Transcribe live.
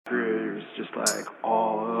It was just like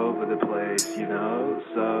all over the place, you know?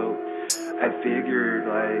 So I figured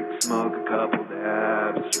like smoke a couple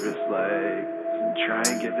dabs, just like try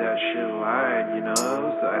and get that shit aligned, you know?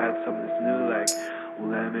 So I had some of this new like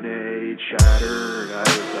lemonade shatter, and I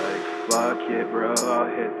was like, fuck it, bro, I'll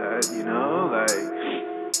hit that, you know?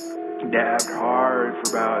 Like dabbed hard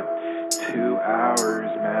for about 2 hours,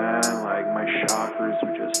 man. Like my chakras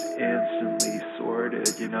were just instantly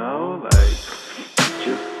sorted, you know? Like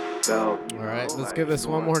just felt. All right, let's give this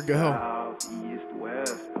one more go. South, east,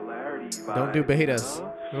 west, polarity vibe, Don't do betas. you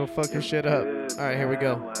know? It'll fuck your shit up. All right, here we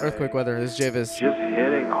go. Like, Earthquake weather. This is JVIZ. just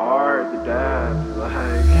hitting hard the dabs,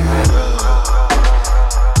 like, bro.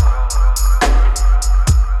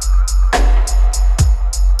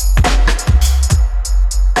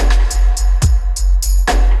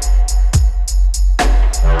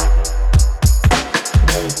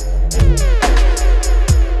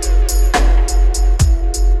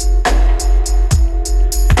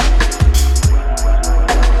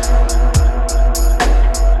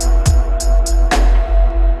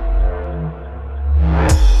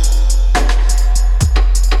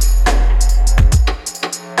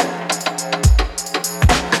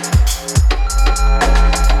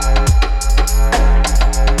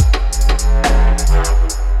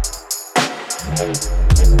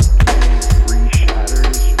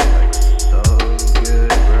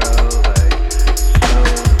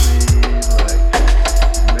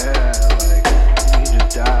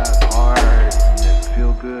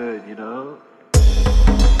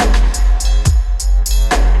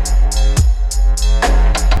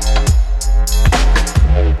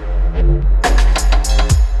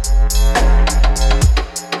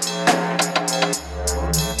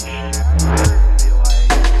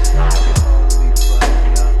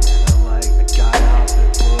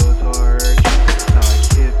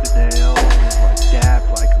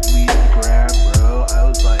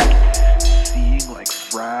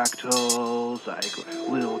 Like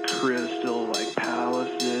little crystal like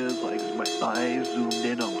palaces, like my eyes zoomed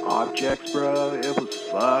in on objects, bro. It was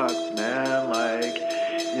fucked, man. Like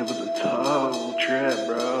it was a total trip,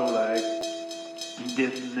 bro. Like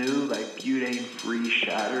this new like butane free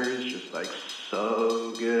shatter is just like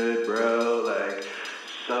so good, bro. Like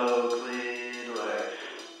so clean, like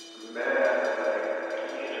man, like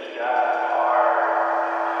you just dive hard.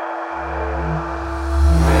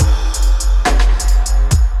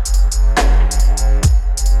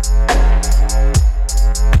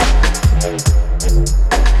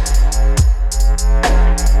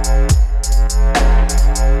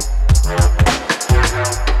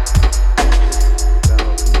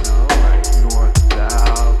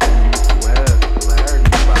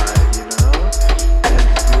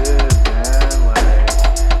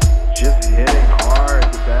 Just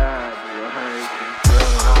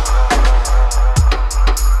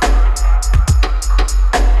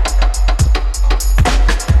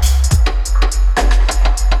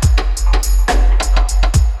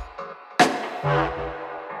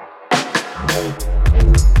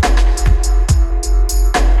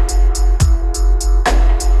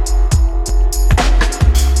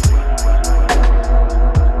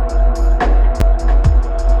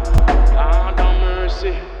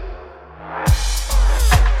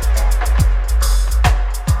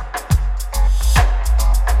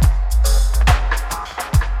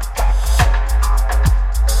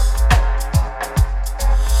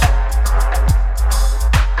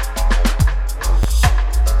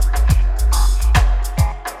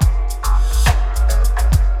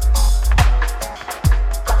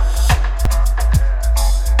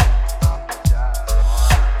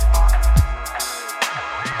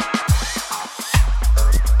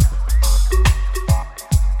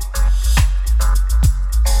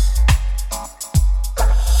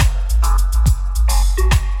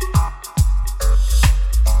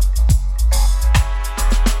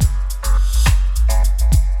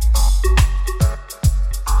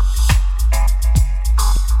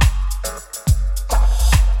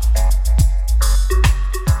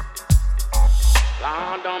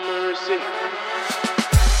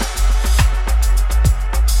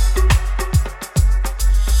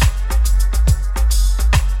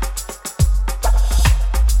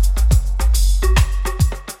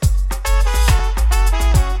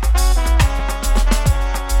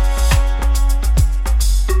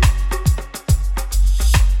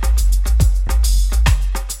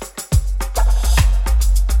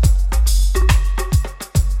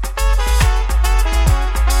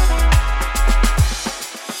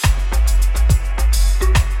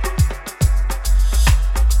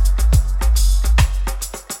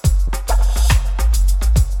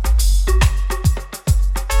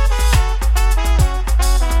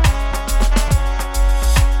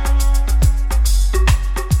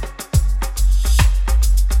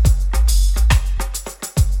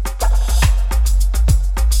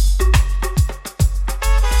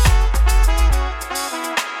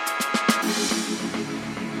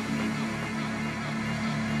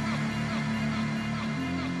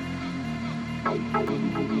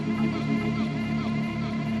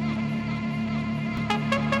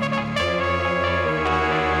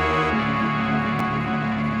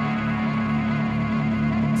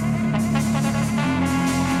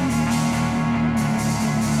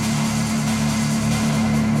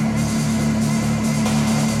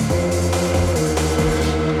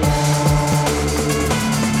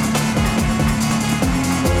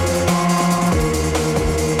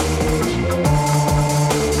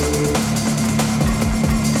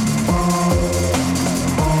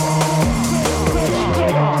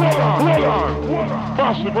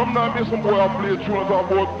From now, me some boy I play tunes about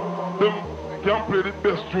them can play the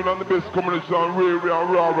best tune and the best combination and rare and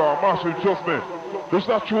rah. Marshall, trust me. This is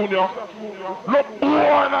not tune, yeah. No boy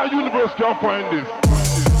in our universe can find this.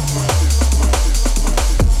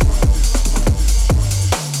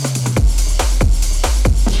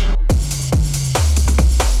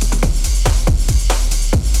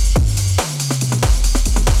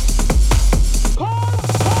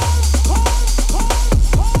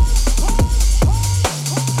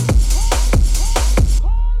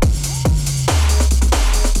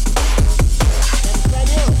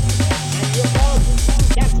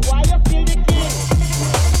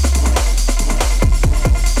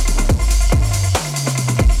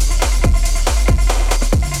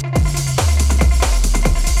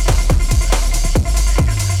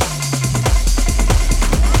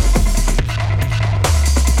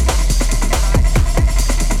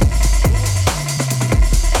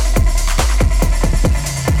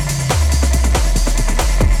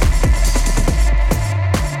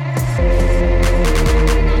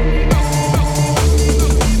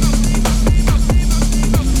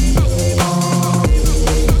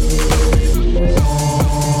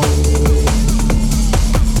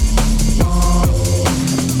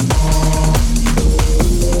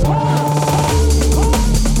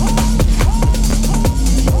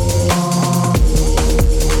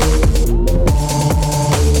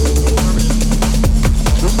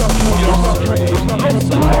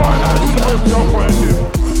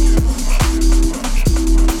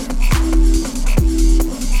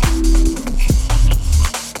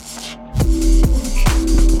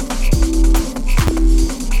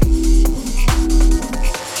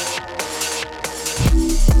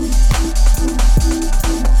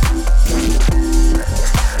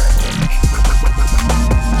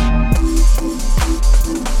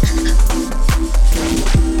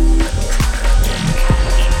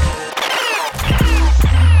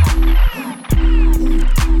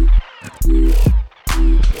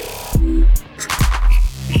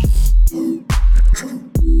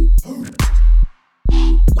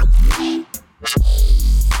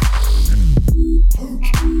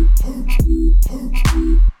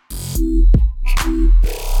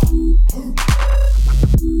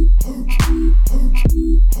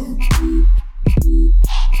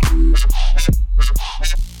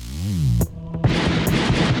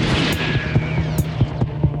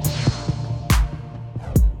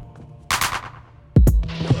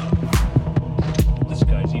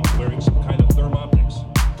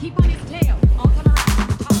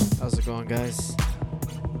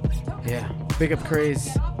 Big up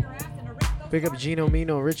Craze. Big up Gino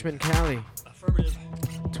Mino, Richmond, Cali. Affirmative.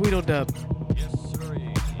 Tweedledub. Yes, sir.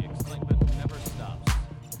 The excitement never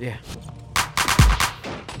stops. Yeah.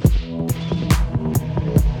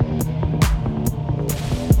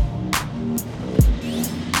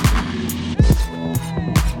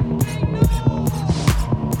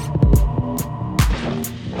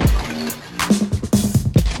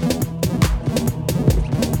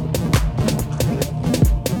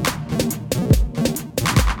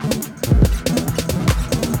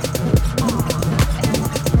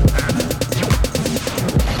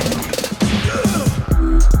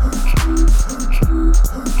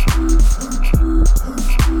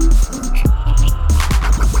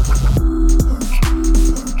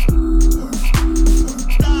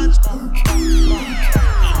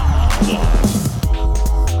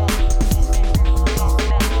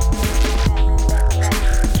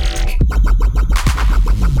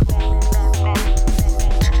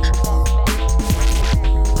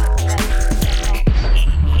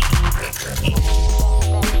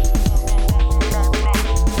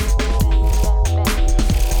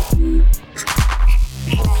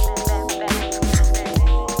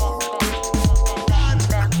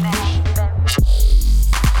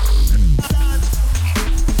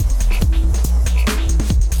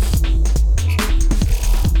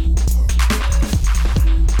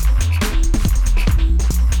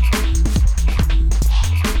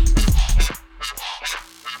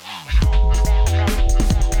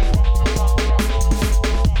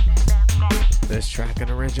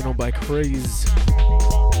 Craze.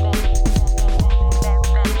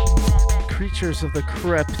 Creatures of the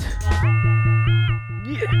Crypt.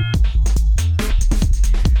 Yeah.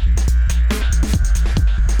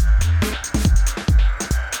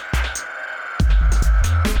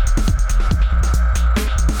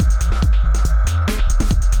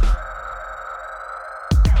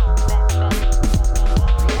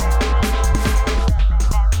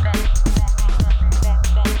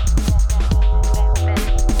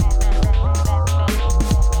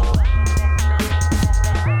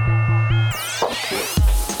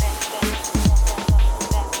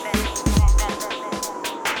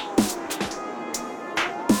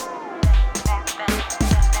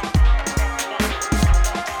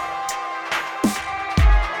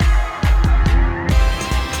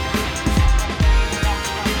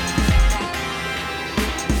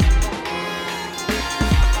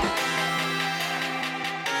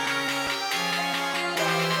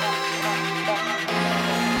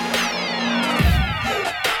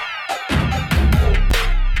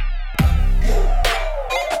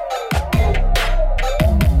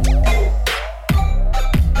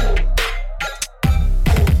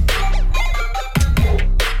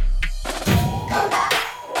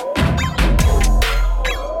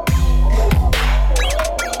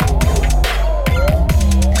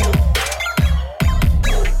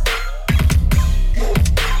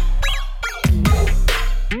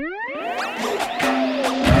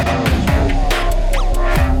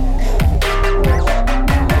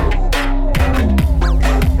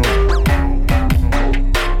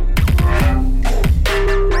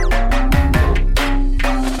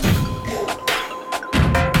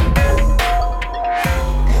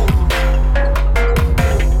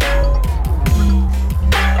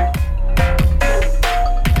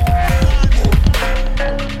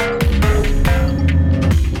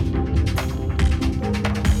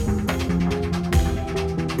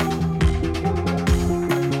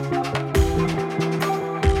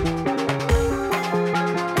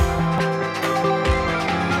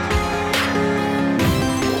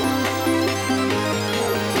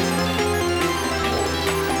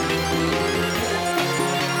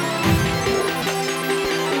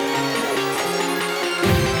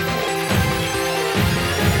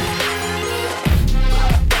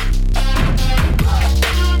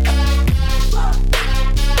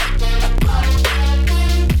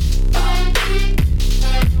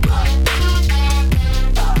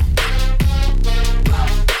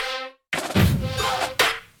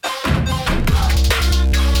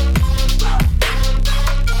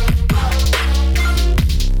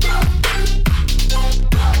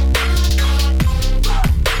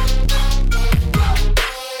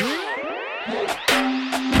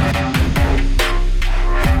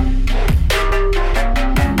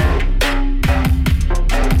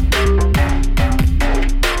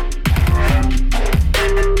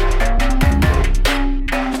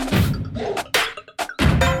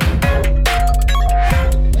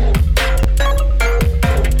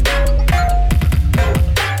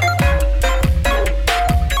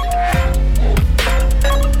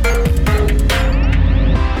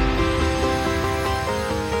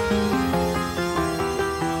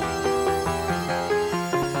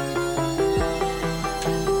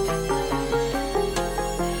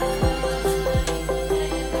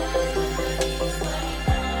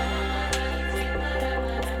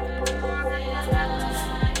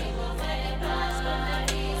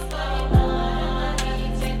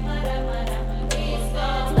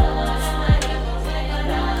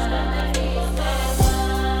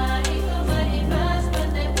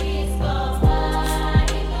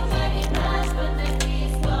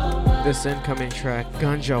 This incoming track,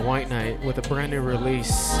 Ganja White Knight, with a brand new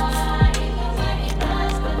release.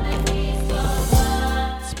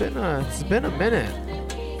 It's been a minute,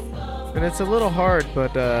 and it's a little hard,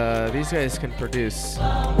 but these guys can produce, and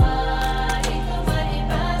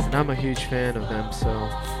I'm a huge fan of them, so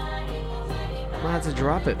I'm gonna have to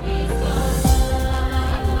drop it.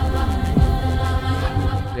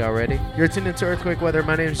 Y'all ready? You're tuned into Earthquake Weather.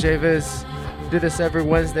 My name's JVIZ. Do this every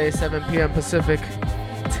Wednesday, 7 p.m. Pacific,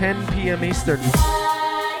 10 p.m. Eastern.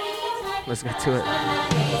 Let's get to it.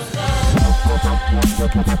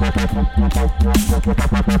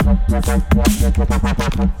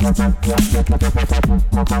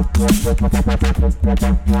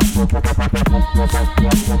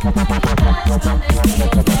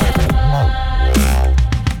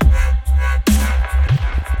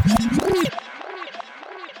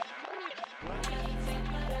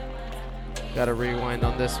 Gotta rewind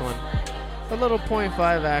on this one. A little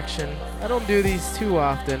 .5 action. I don't do these too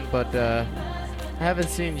often, but I haven't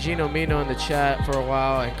seen Gino Mino in the chat for a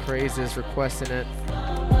while, and Craze is requesting it.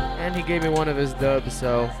 And he gave me one of his dubs,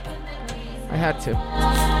 so I had to.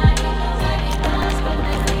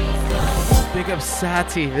 Big up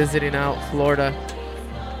Sati visiting out Florida.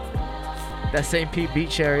 That St. Pete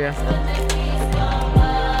Beach area.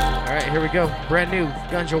 Alright, here we go. Brand new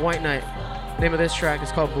Ganja White Knight. Name of this track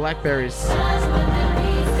is called Blackberries.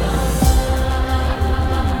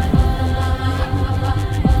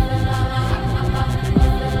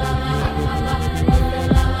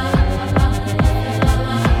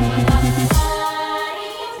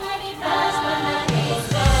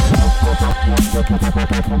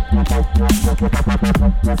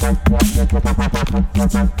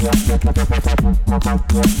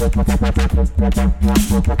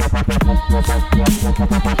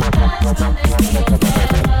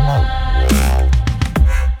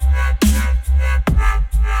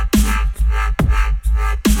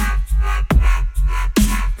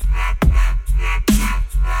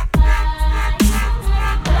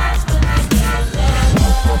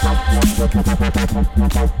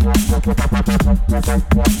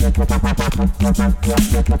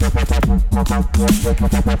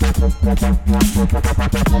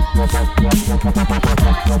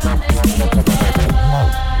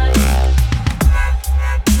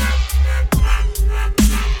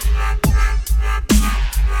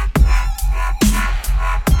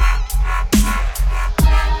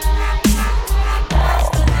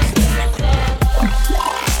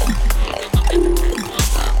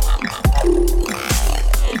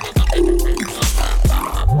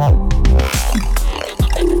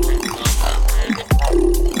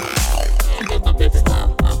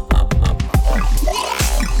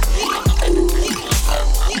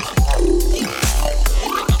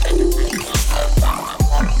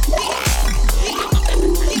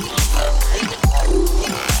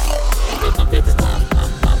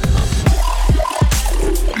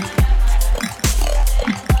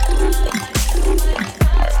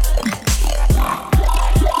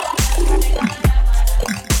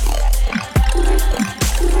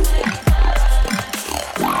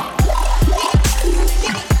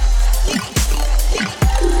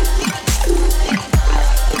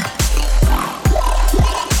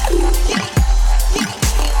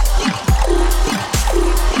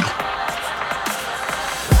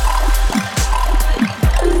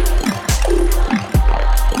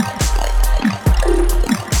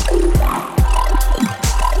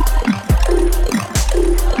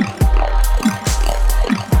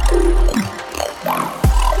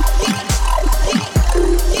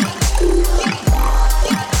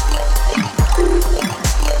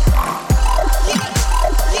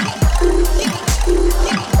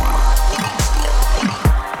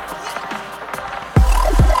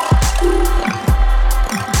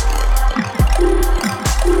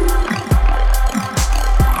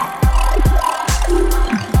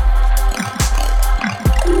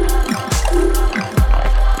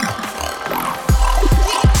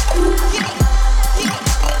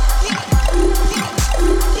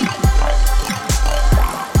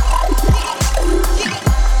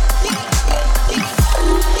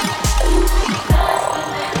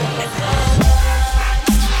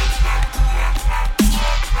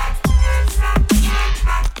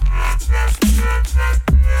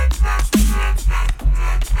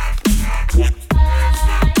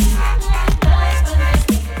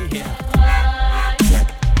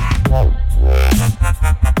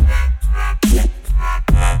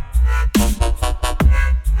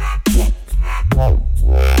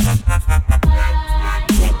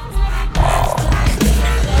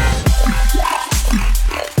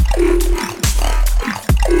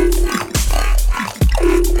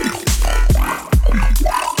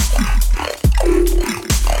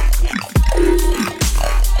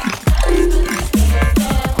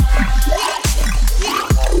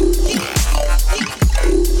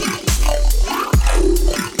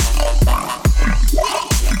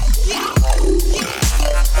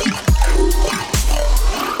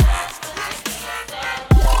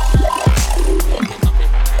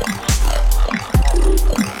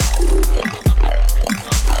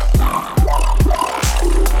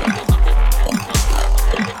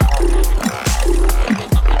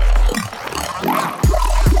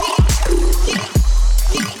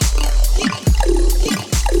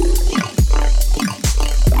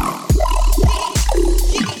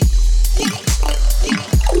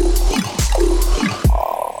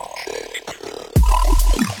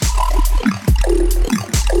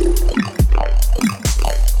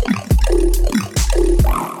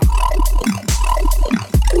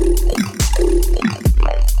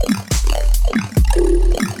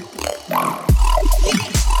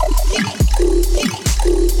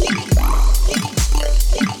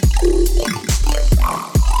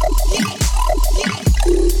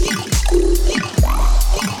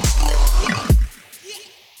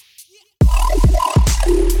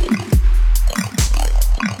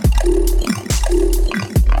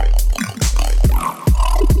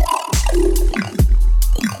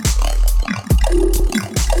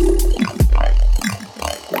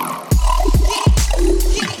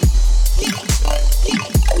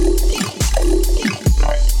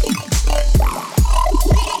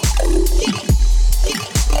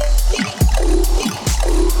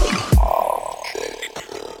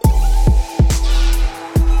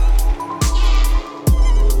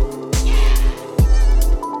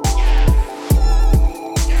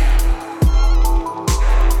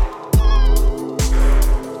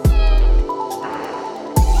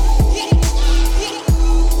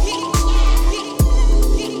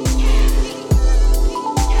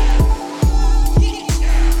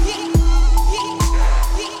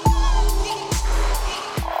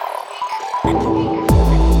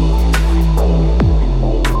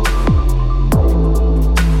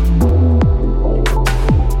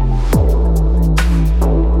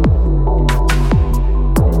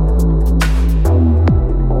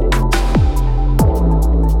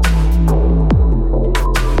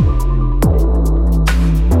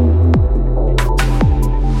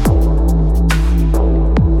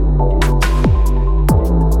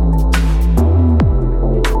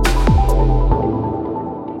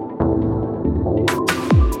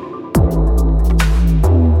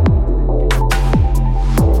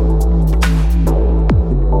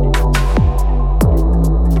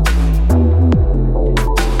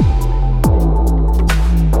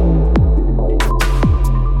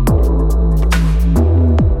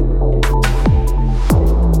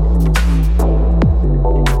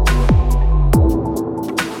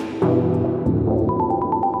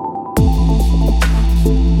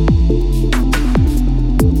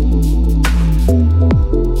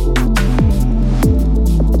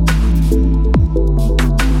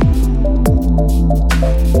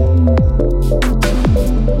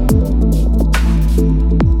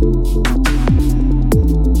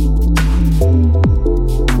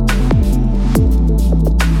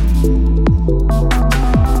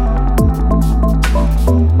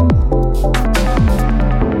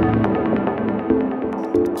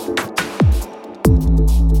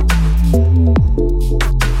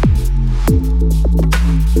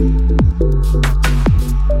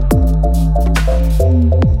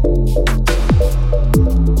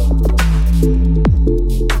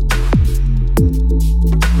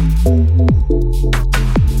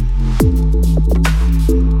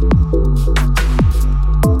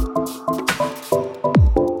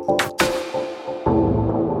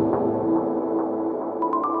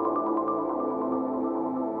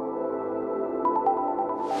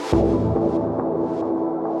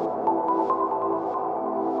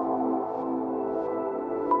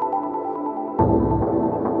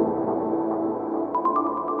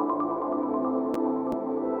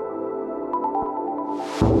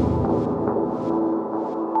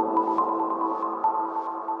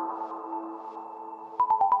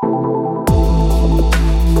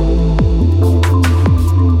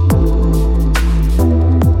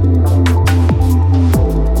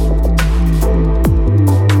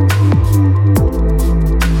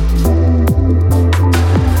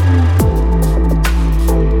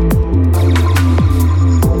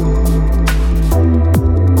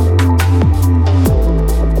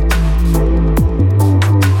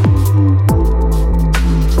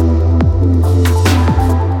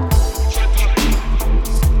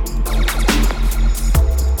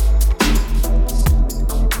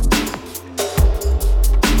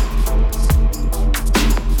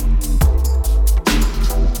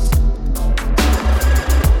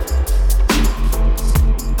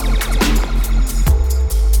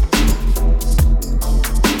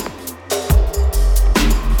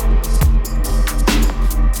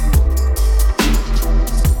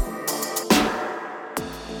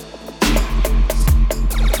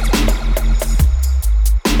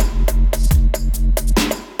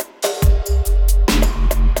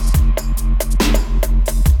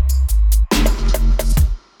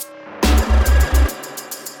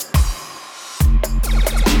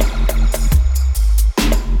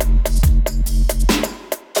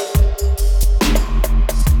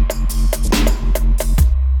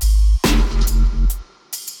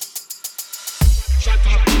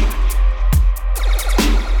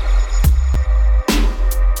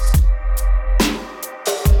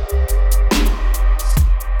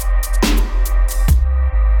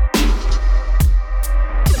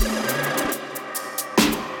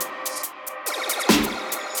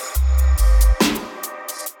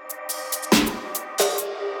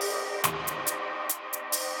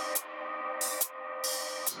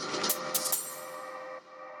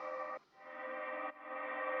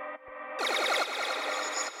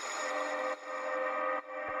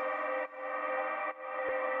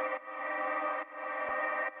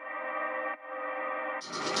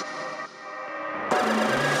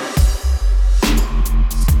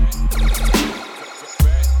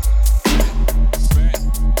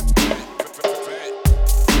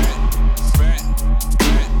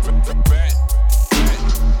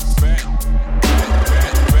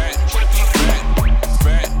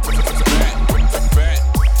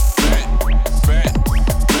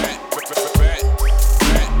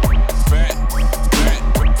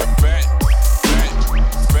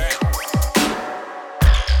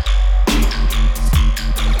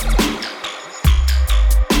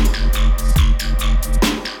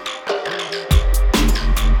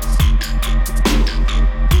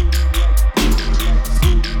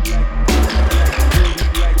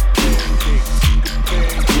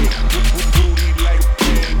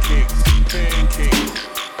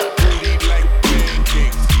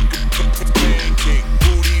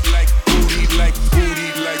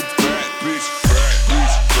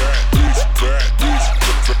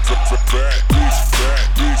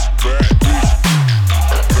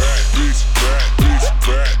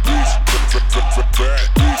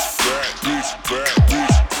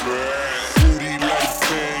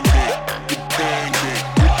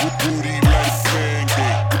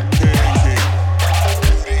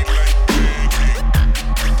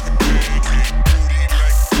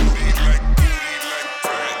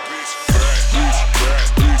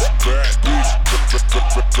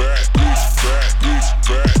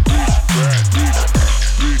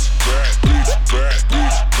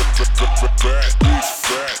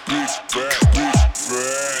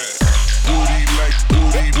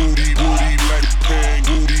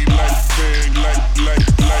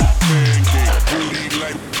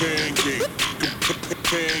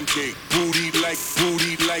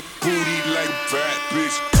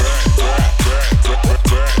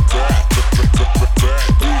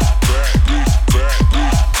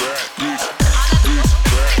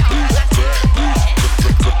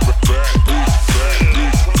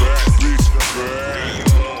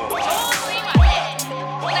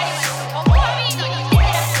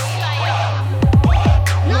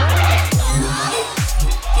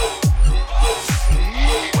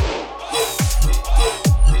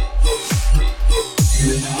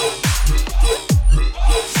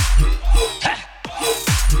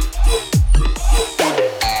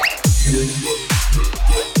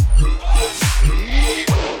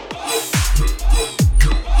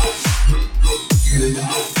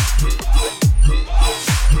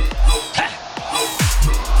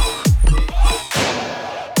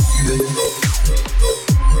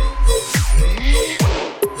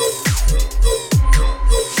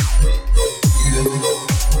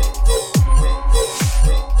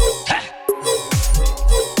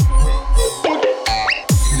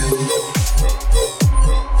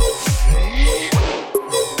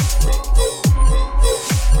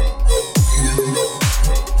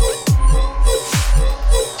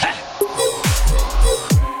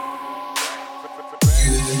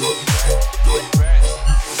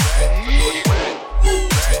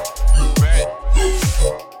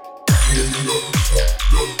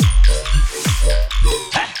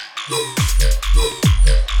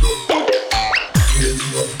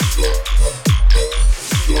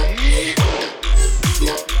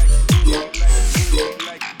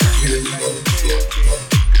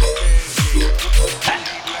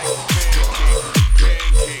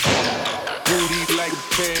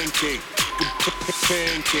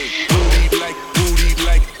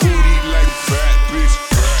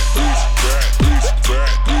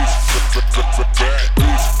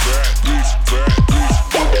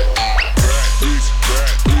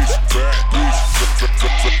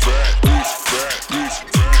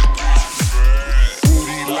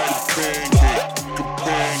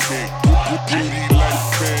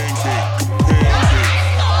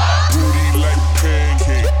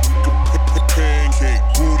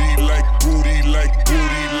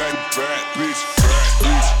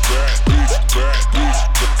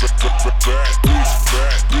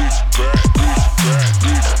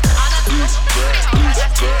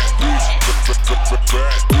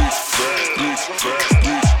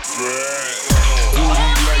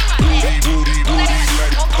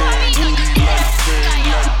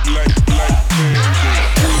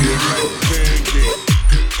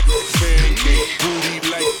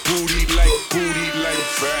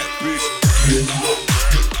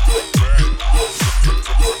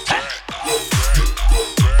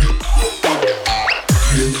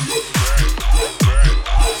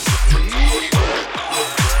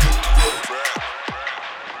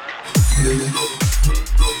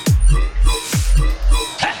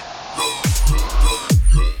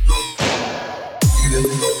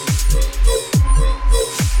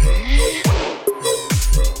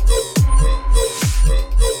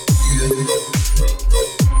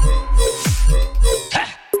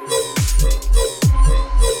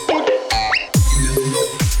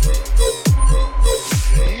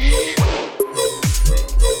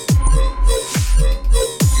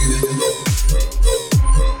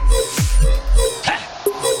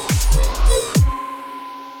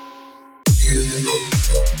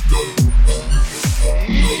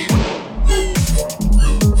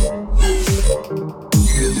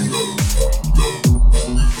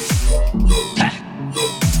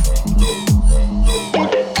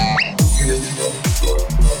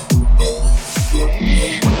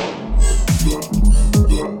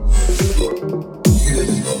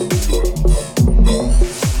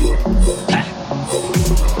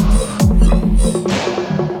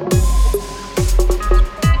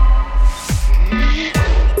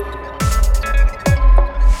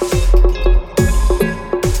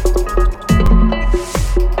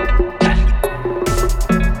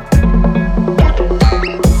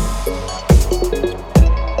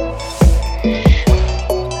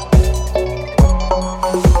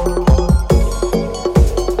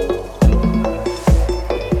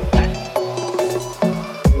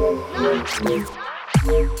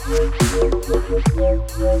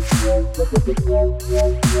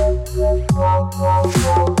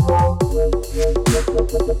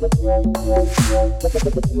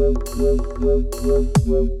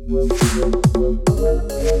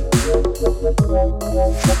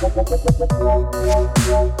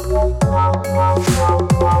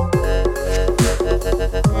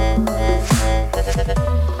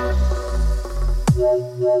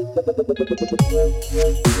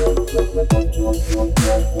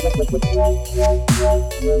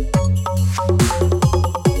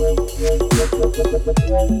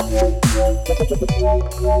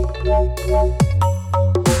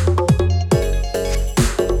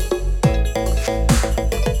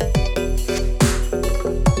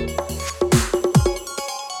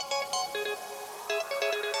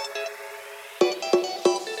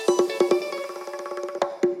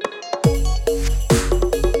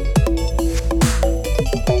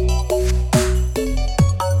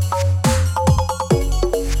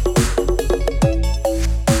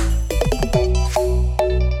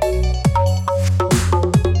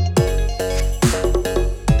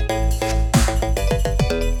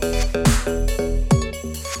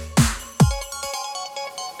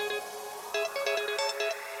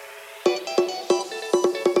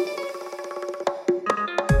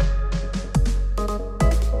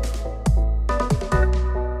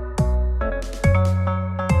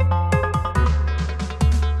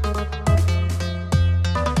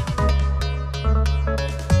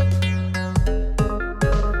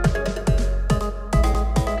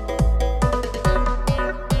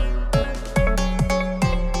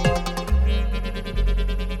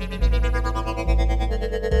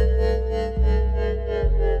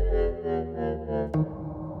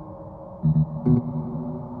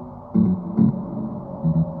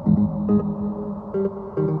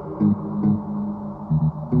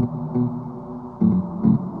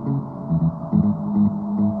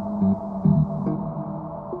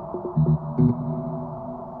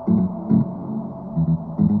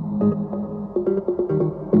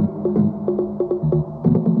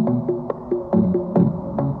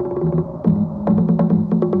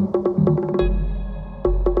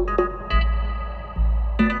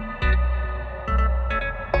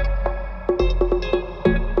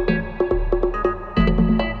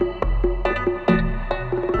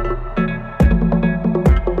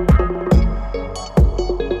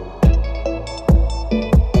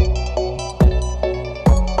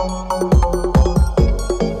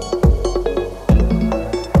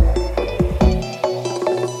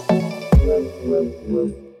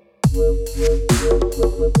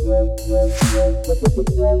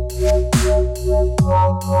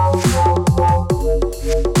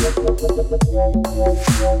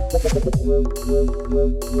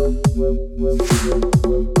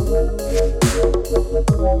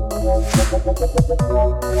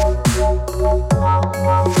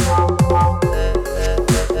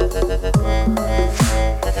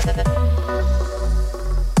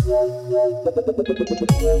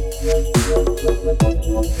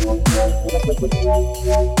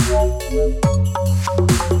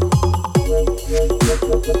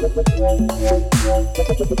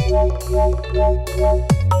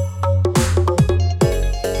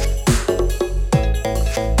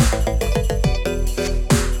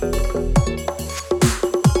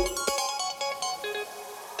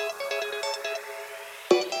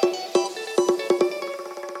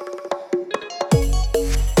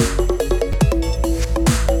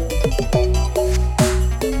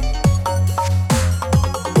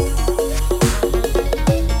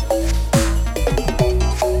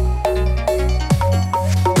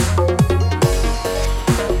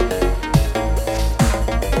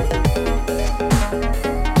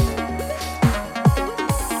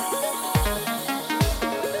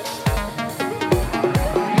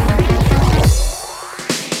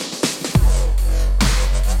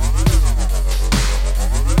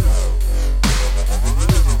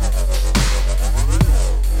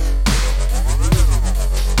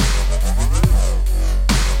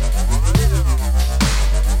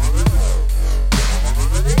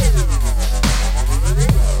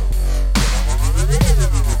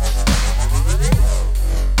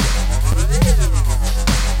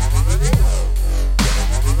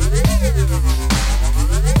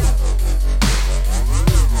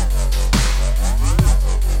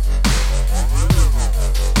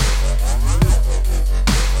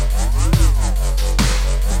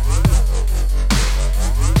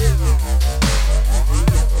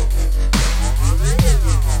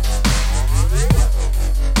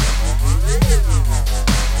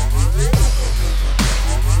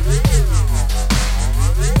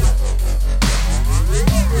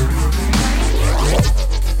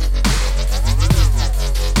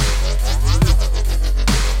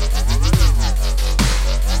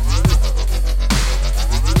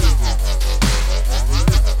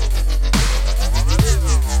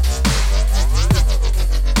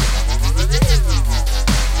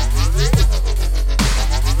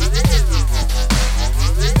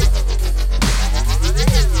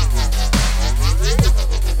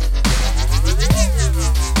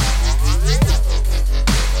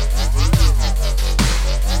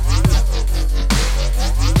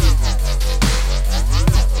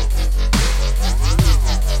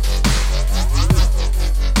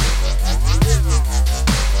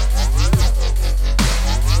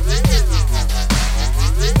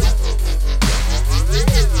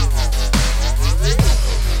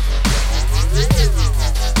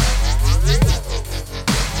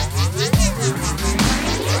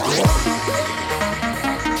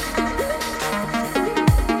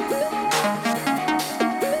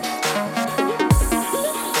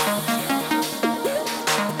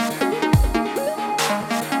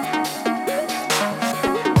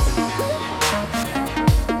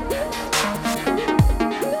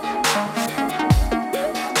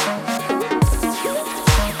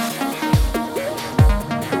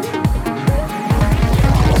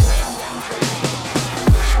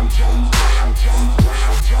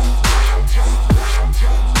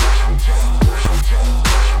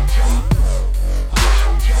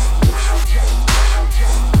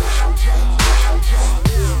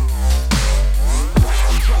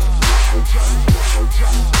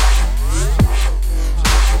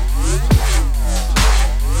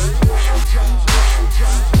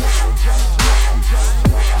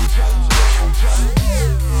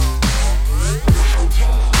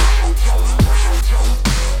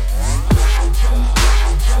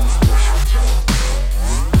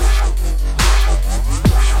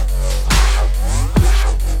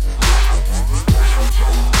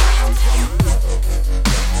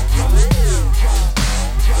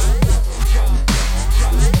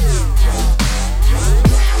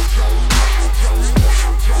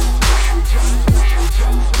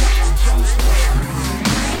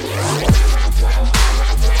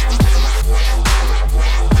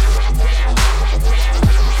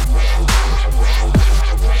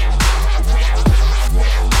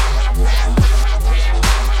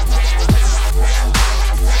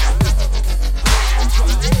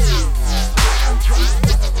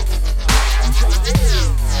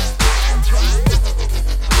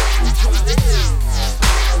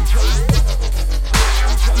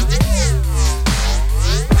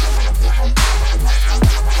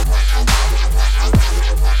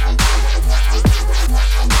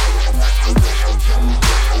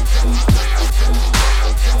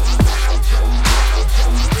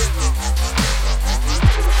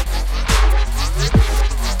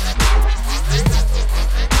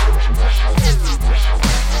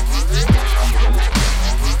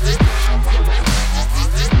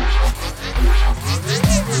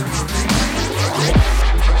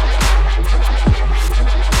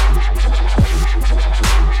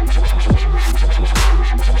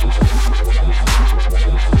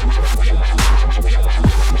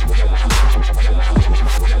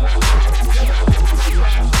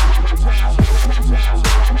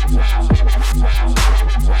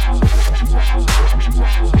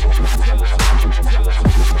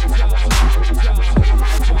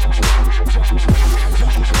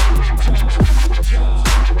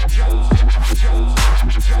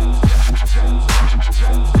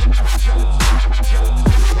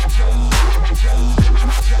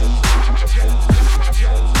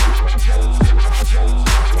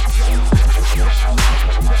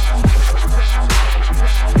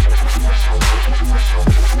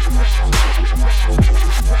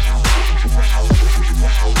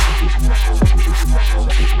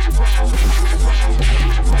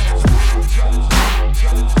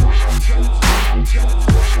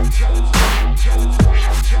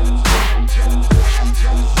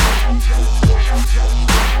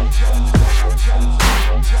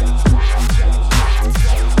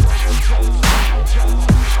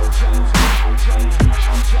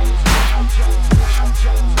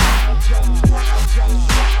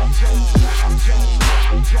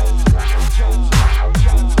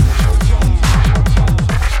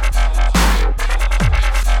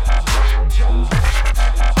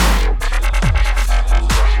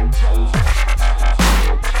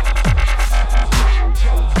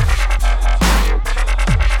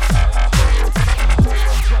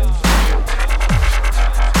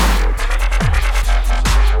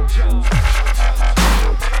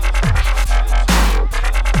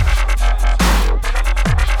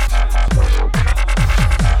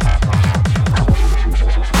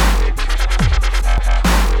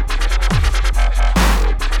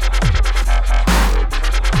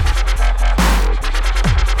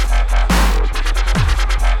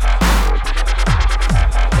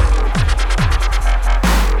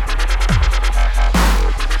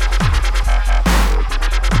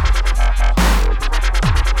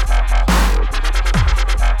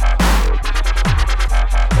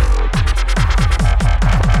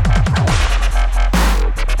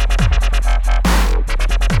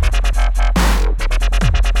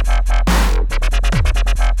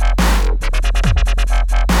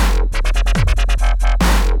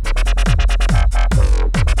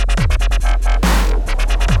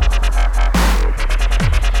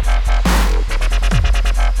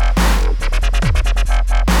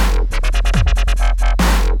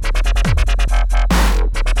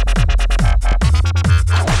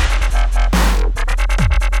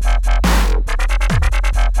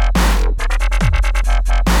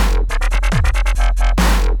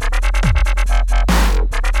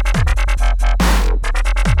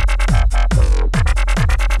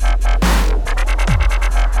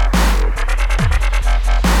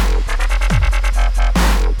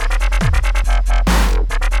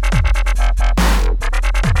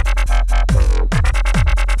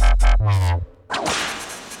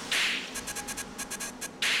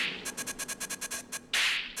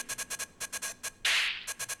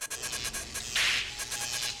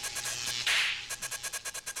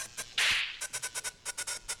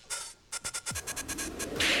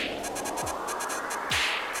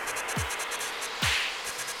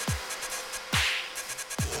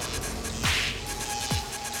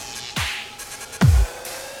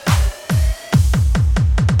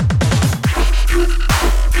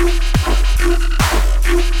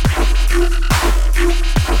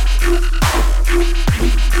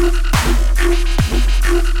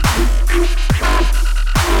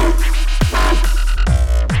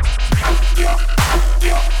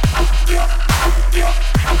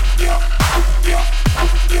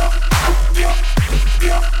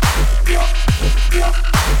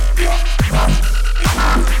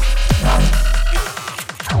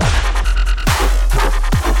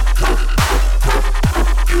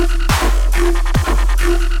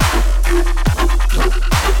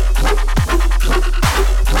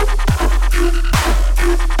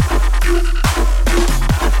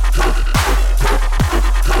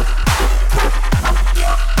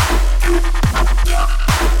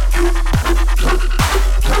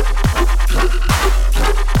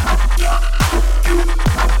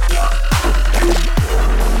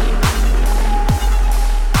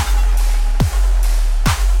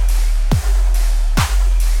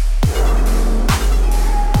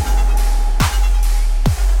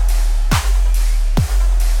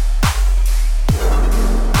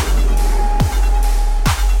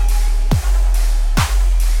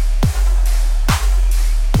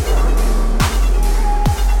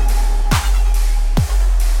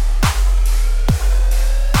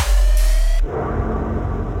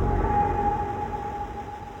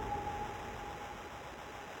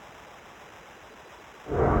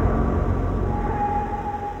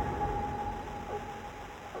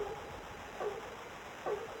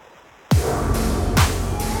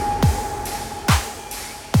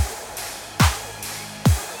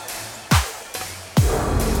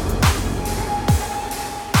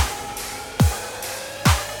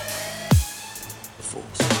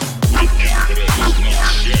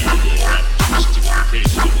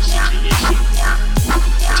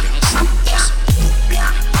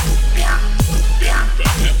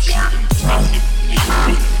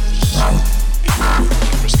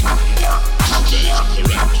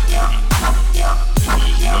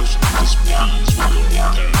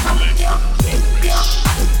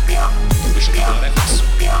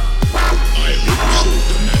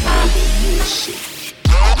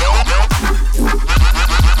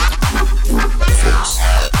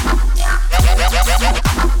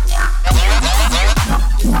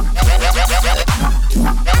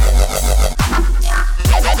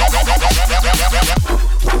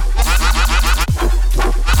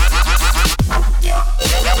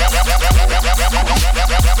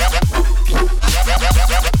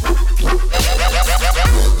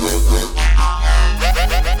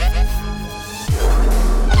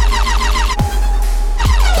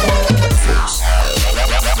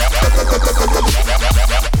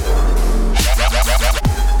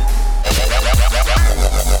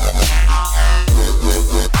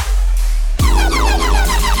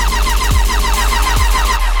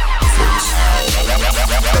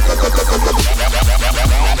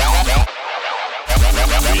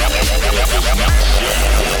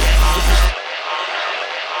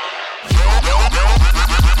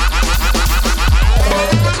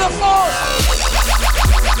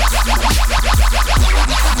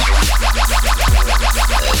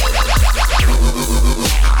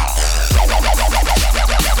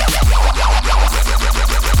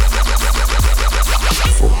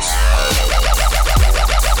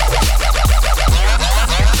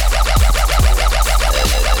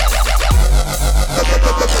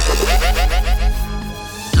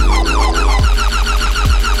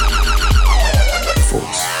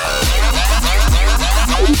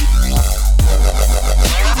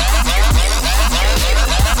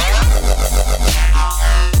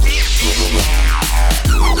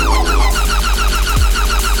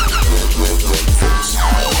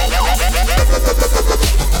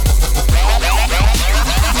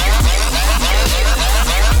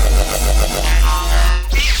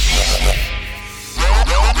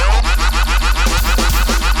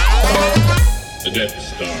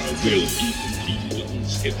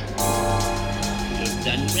 You've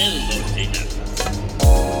done well, Lord Vader.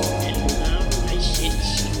 And now I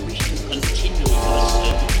sense you wish to continue your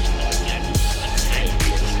service for the Galus for time.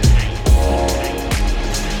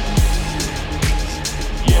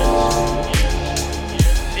 Yes.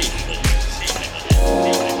 Patient.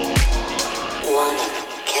 Warning,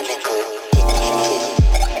 chemical detected.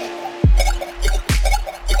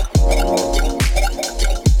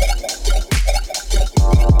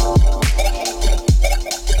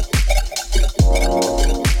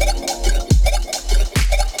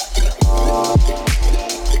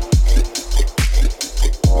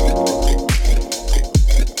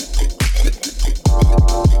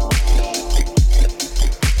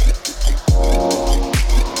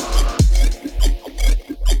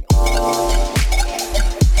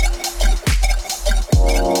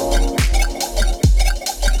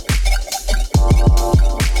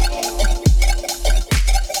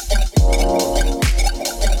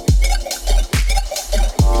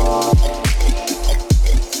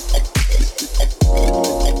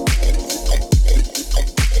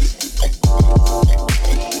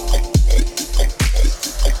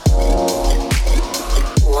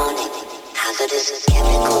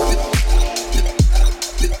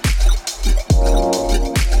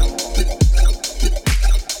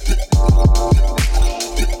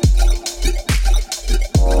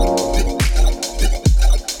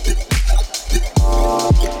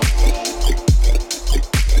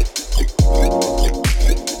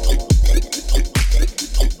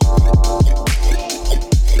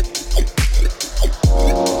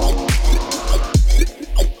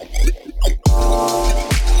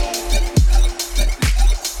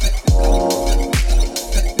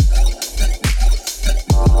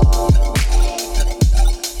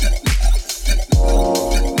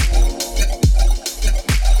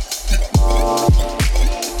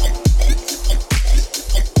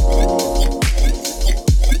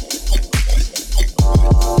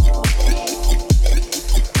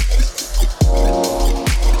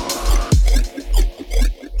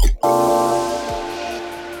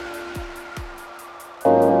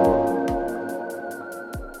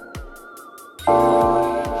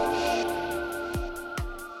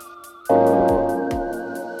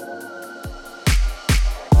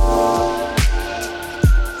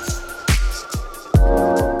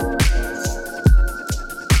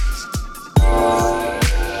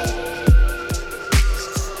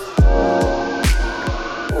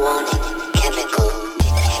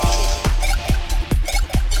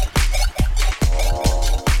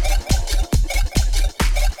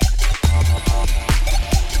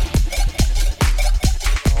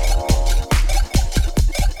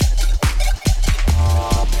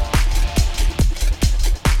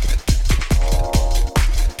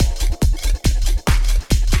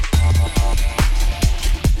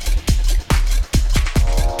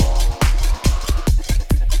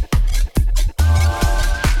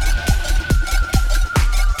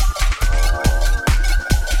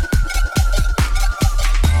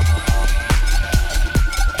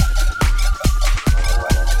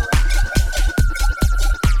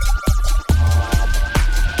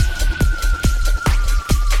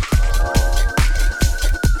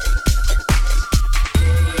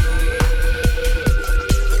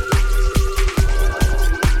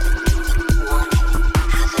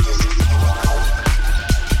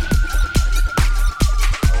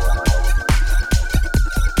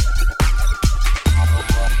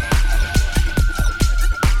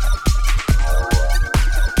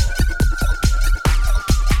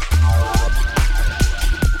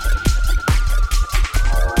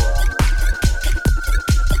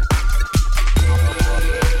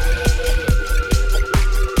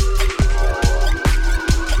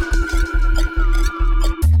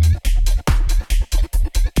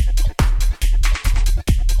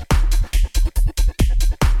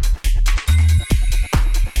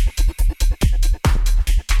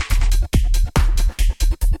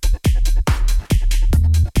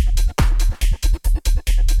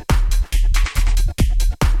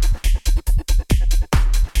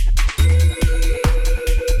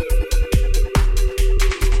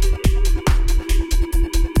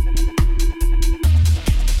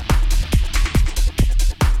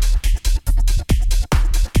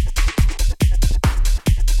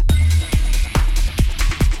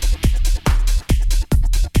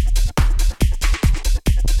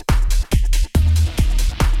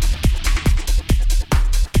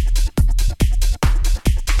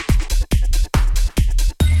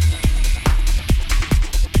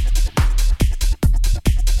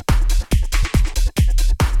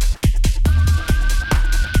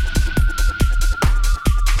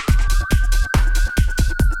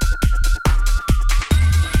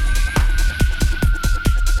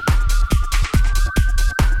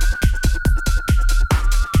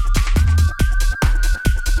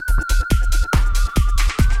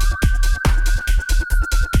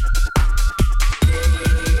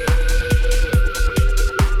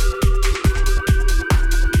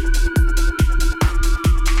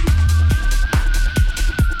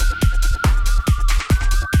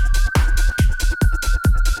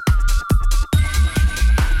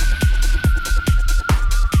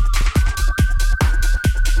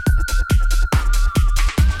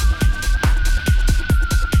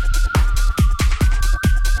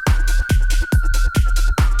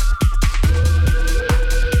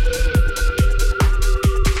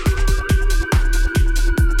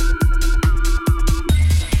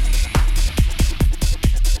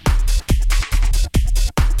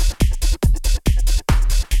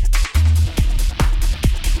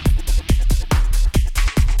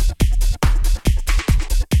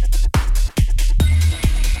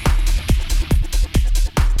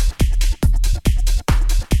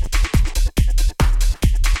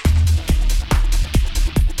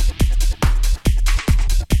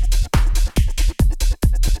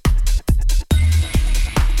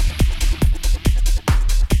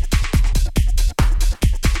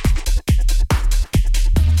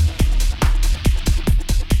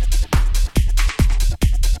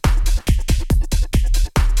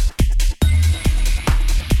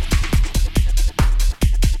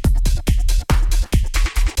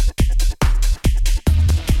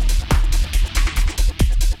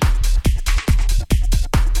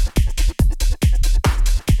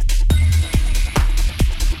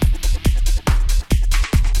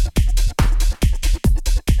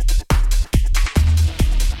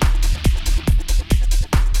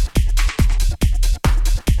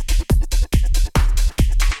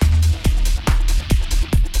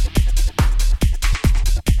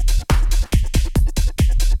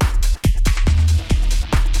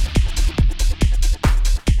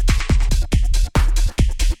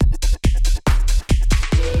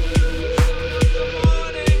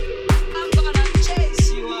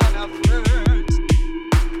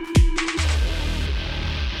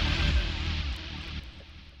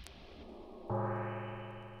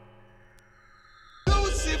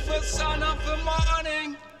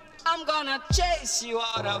 chase you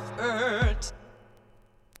out of earth.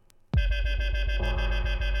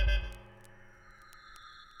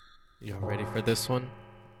 Y'all ready for this one?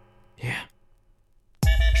 Yeah.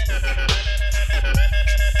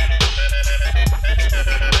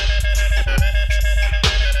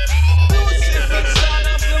 Lucifer, son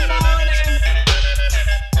of the morning.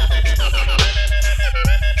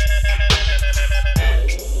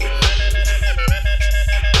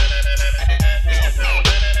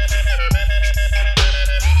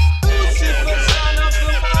 Lucifer, son of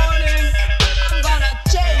the morning. I'm gonna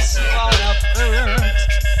chase you out of earth.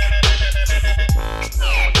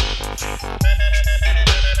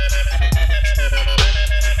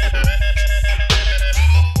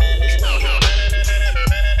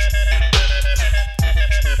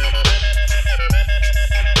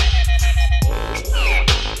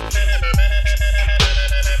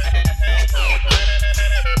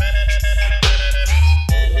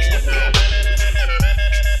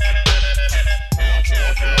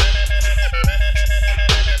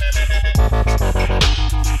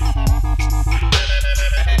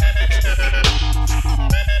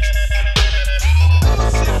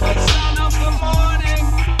 Lucifer, son of the morning.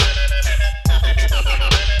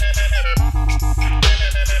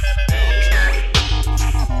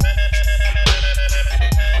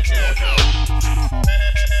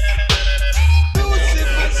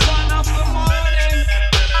 Lucifer, son of the morning.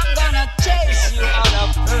 I'm gonna chase you out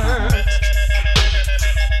of earth.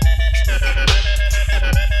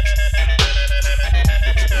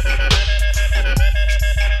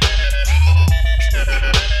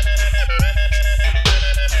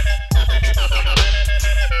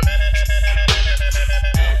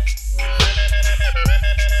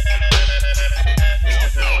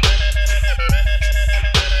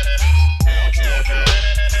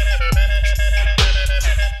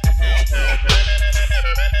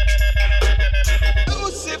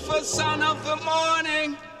 Lucifer, son of the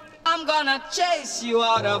morning, I'm gonna chase you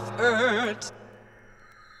out of earth.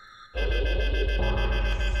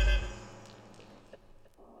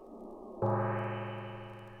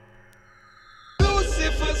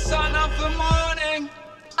 Lucifer, son of the morning,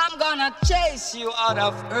 I'm gonna chase you out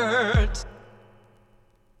of earth.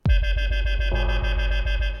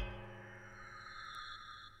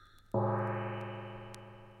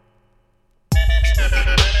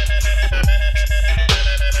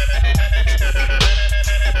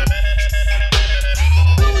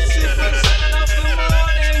 Lucifer, son of the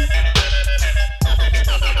morning.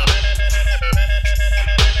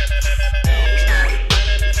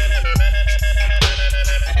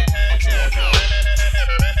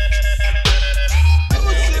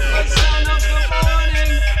 Lucifer, son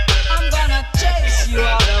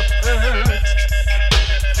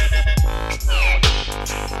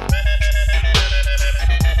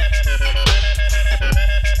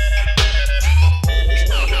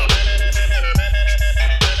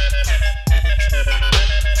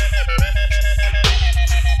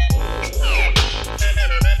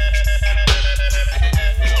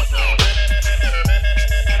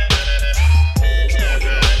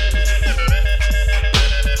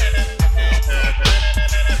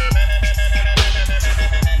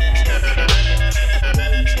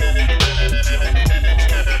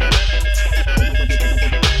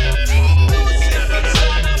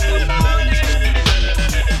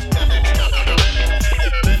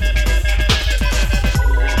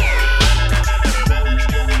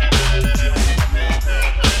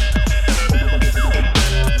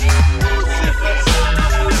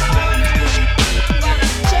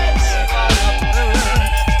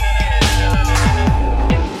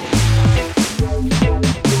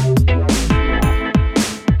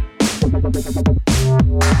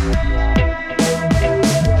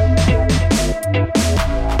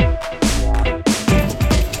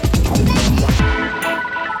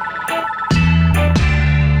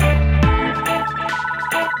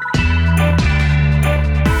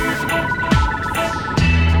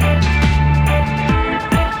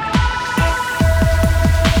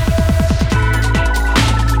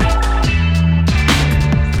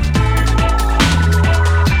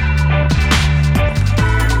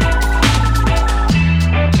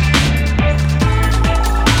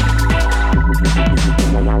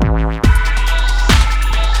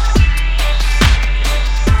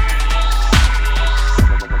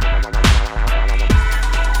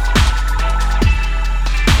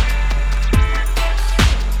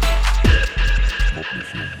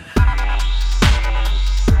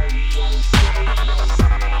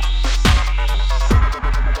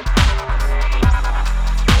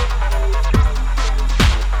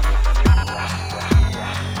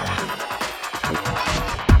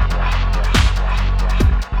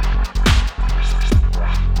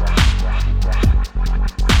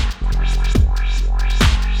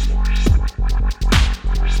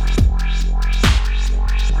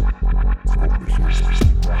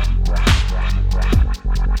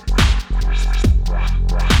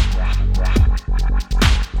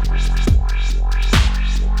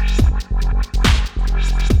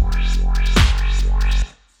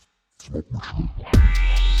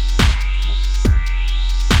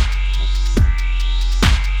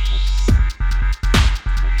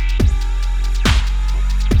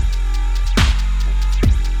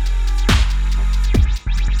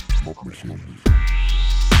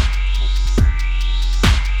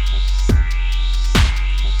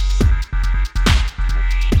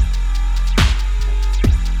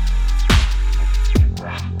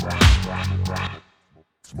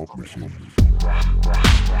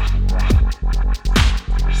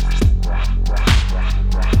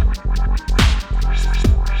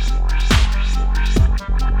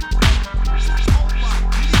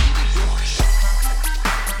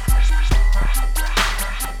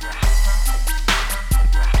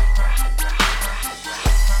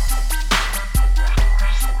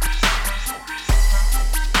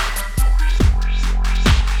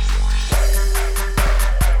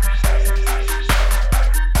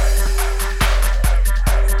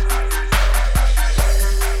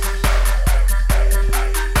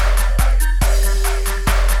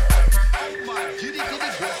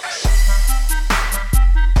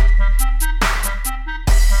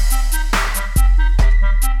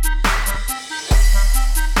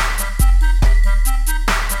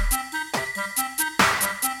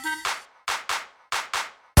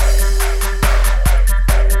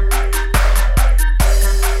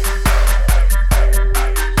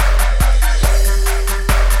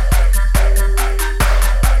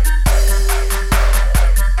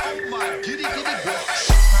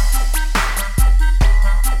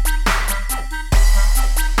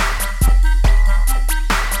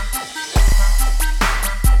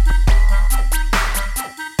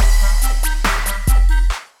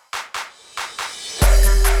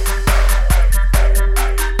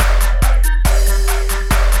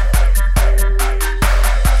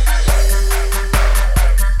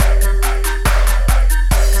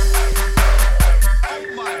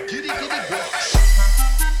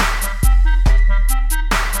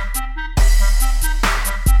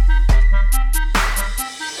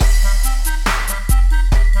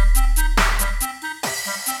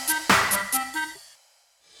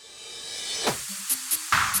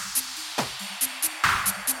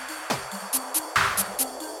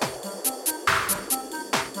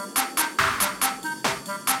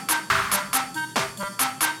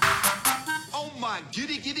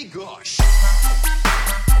giddy giddy gosh.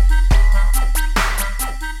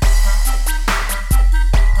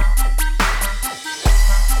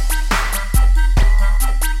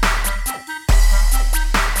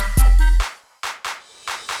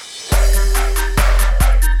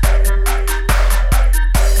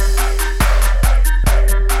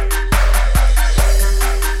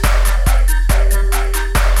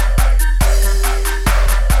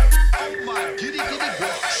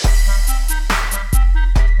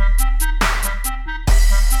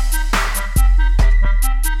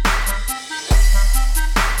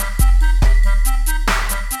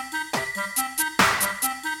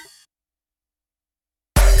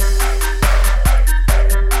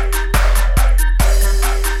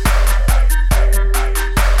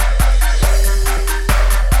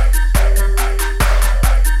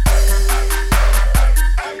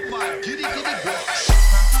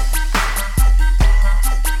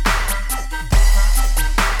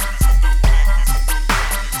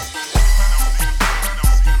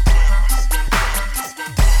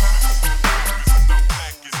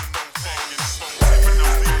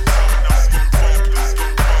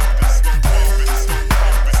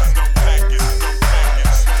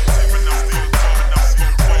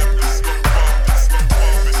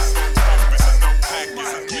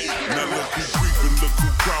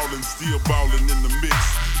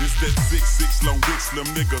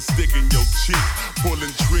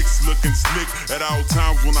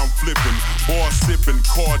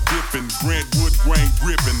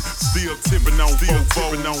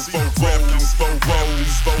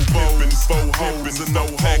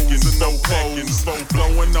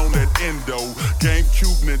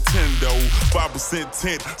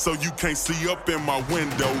 So you can't see up in my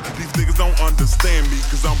window. These niggas don't understand me,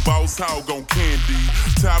 cause I'm boss hog on candy.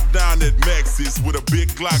 Top down at Maxis with a big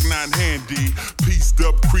Glock 9 handy. Pieced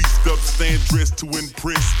up, creased up, stand dressed to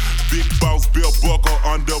impress. Big boss belt buckle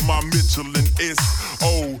under my Michelin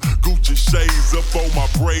S.O. Gucci shades up on my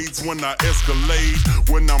braids when I escalade.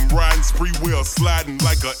 When I'm riding spree wheel, sliding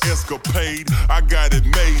like a escapade. I got it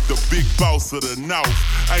made, the big boss of the North.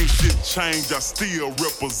 Ain't shit changed, I still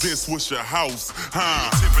represent Swisher House.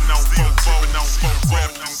 Tipping on four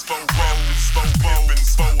rappers, four rollers, four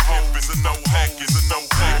pimpins, four hoes, and no hackers, and no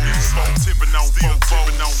hackers. Tipping on four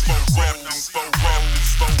rappers, four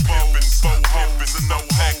rollers, four pimpins, four hoes, and no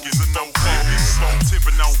hackers, and no hackers.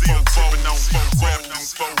 Tipping on four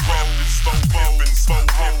rappers, four rollers, four pimpins, four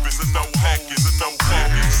hoes, and no hackers, and no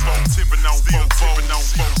hackers. Tipping on four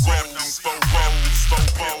rappers, four rollers, four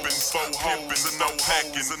pimpins, four hoes, and no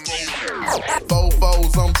hackers, and no hackers. Four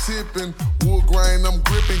foes, I'm tipping. Wood grain, I'm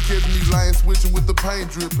gripping. Catch me lying, switching with the paint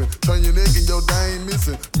dripping. Turn your neck and your day ain't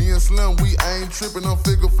missing. Me and Slim, we ain't tripping. I'm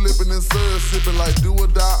figure flipping and serve sipping. Like do or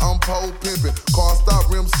die, I'm pole pimping. Car stop,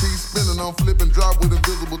 rims keep spinning. I'm flipping drop with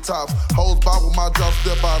invisible tops. Hoes bop with my drop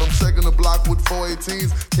step out. I'm shaking the block with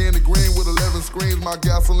 418s. Candy green with 11 screens. My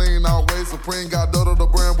gasoline always supreme. Got Dodo the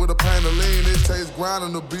brand with a pan of lean. It tastes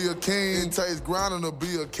grinding to be a king. It tastes grinding to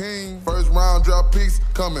be a king. First round drop piece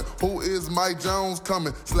coming. Who is Mike Jones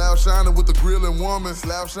coming? Slab shining with the grilling woman.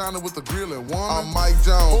 Slab shining with the grilling woman. I'm Mike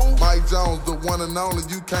Jones. Ooh. Mike Jones, the one and only.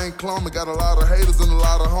 You can't clone me. Got a lot of haters and a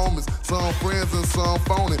lot of homies. Some friends and some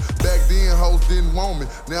phony. Back then, hoes didn't want me.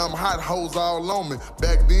 Now I'm hot hoes all on me.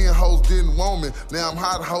 Back then, hoes didn't want me. Now I'm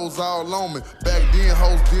hot hoes all on me. Back then,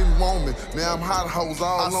 hoes didn't want me. Now I'm hot hoes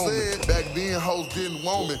all on me. Back then, hoes didn't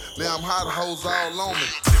want me. Now I'm hot hoes all on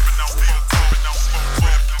me.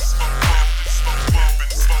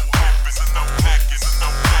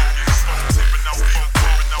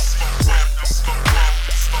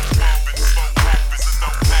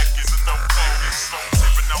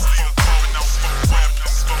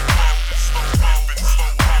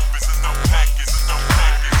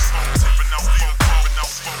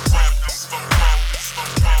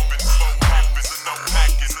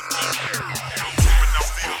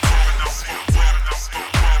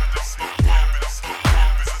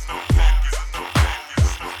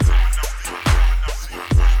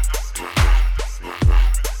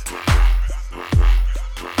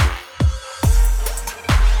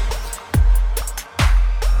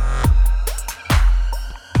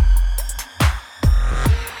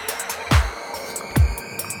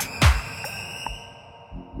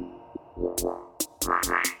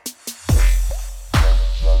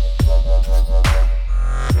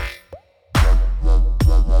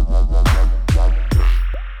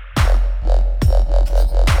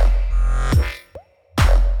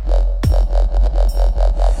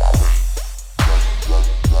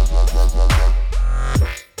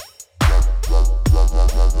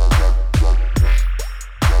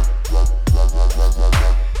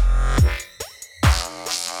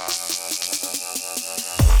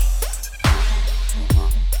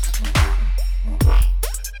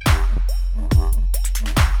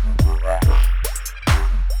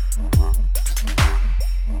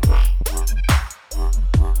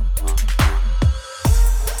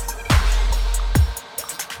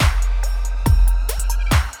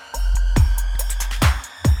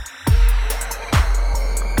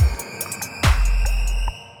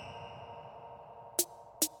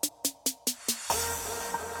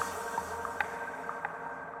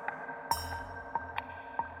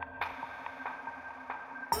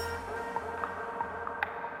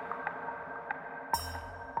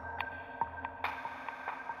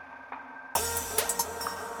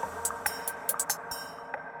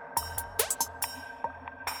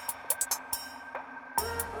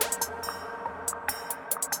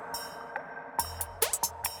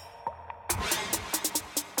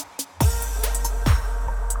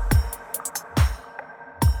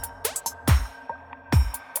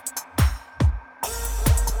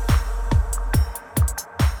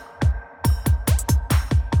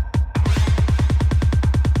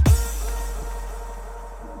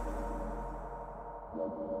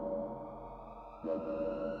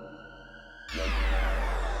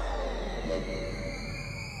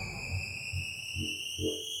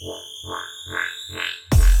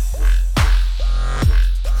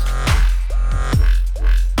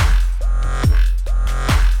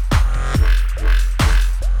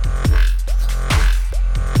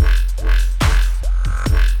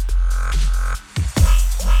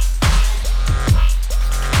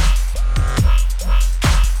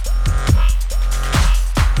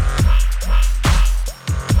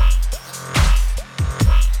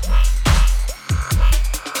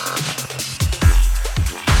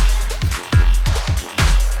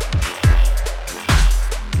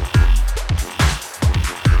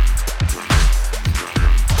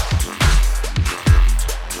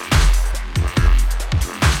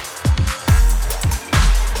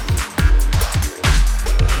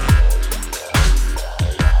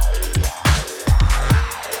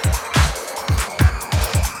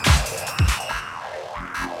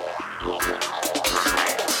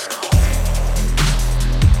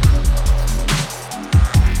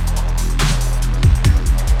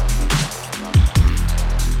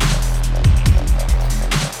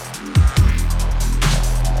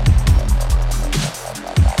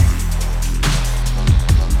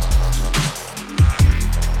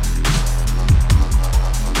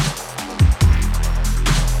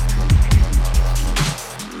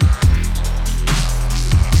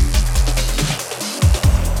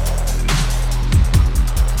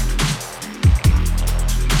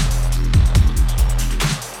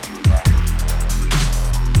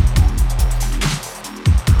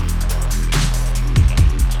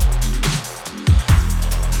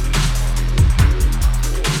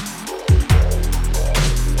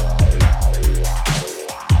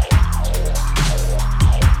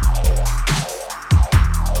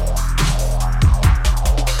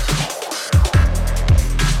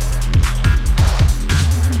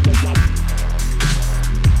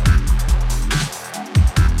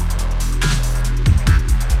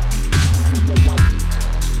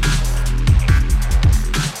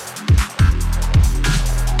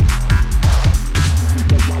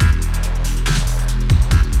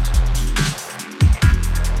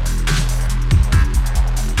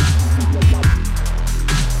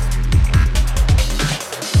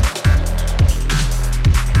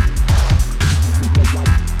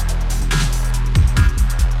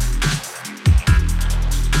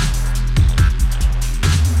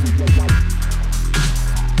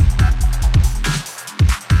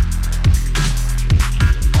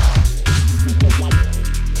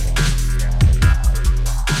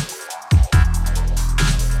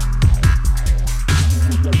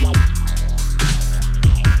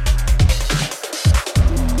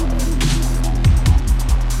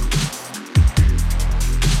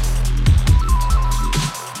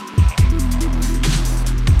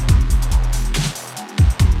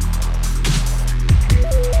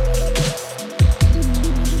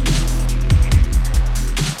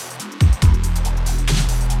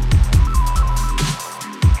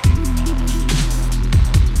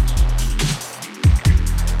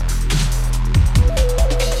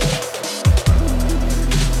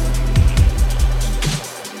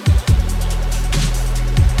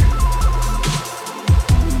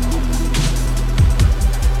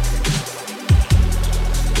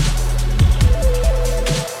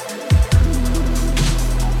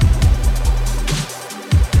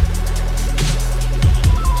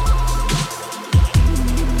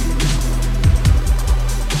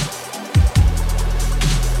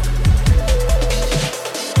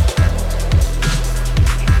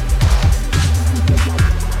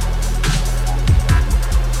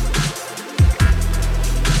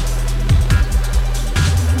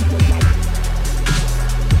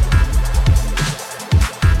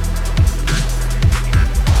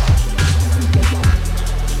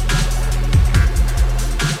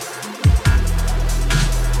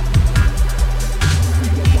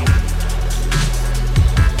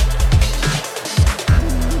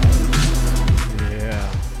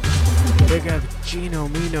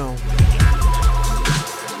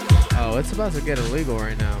 Oh, it's about to get illegal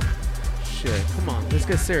right now. Shit, come on, let's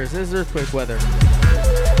get serious. This is earthquake weather.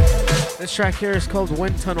 This track here is called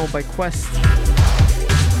Wind Tunnel by Quest.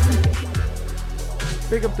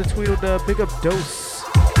 Big up the Tweedledub, big up Dose.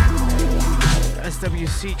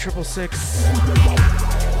 SWC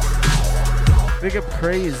 666. Big up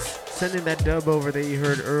Craze, sending that dub over that you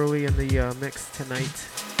heard early in the mix tonight.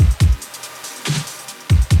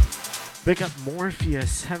 Big up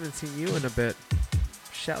Morpheus, haven't seen you in a bit.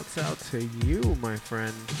 Shouts out to you, my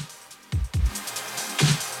friend.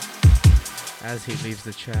 As he leaves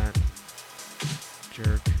the chat.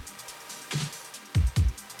 Jerk.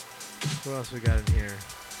 Who else we got in here?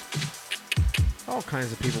 All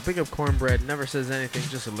kinds of people. Big up Cornbread, never says anything,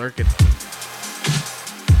 just lurking.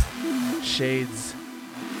 Shades.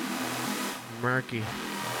 Murky.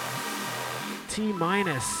 T-.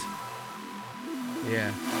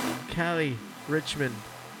 Yeah. Cali.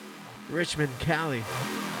 Richmond, Cali.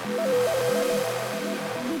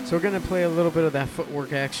 So we're going to play a little bit of that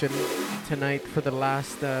footwork action tonight for the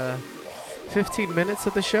last 15 minutes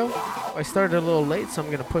of the show. I started a little late, so I'm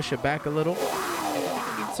going to push it back a little.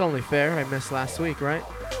 It's only fair. I missed last week, right?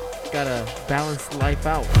 Got to balance life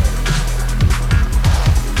out.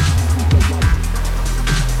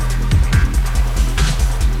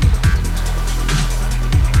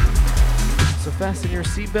 So fasten your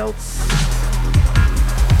seatbelts.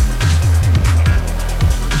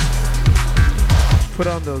 Put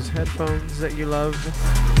on those headphones that you love and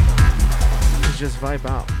just vibe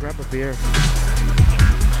out. Grab a beer.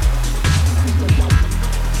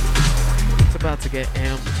 It's about to get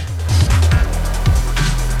amped.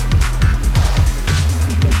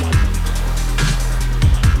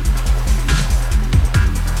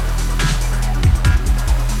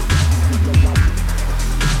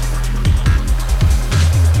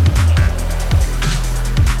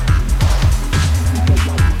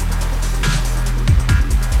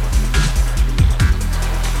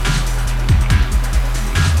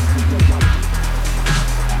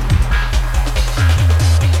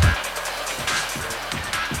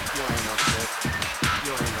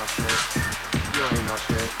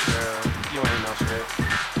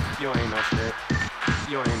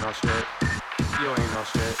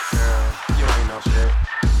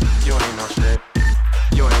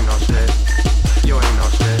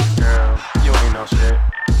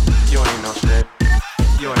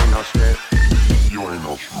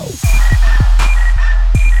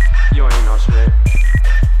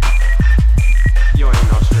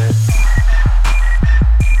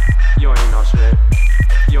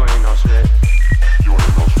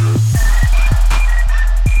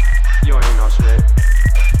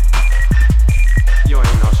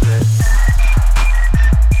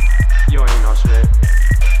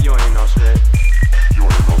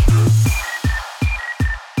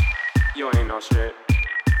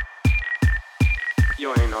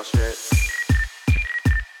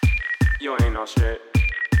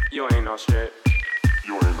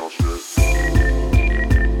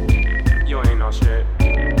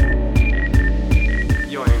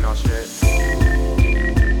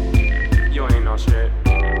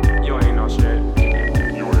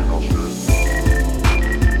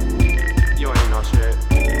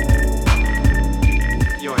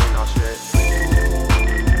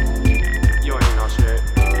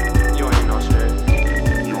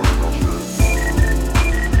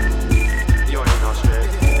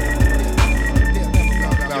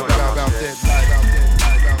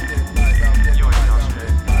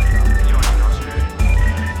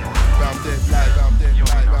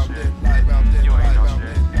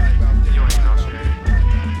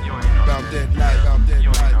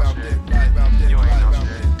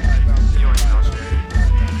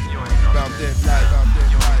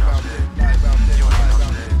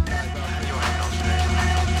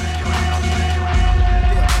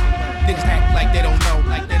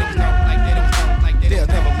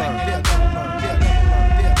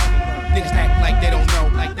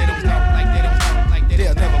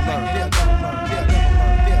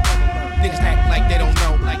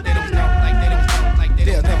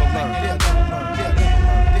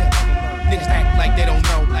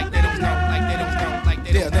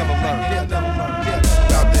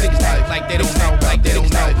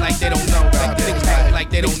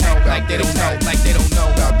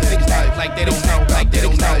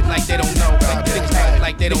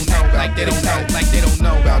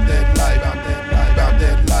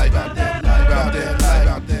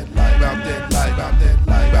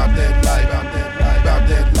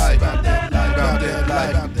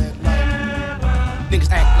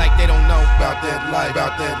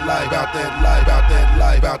 about that life, about that life, about that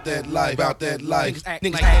life, about that life, about that life.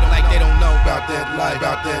 Niggas act like they don't know about that life,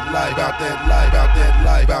 about that life, about that life, about that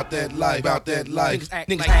life, about that life, about that life.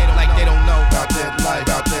 Niggas act like they don't know about that life,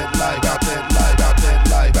 about that life, about that life, about that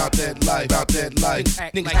life, about that life, about that life.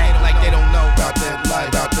 Niggas act like they don't know about that life,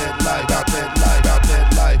 about that life, about that life, about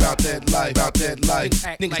that life, about that life, about that life.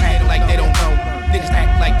 Niggas act like they don't know. Niggas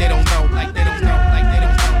act like they don't know, like they don't know, like they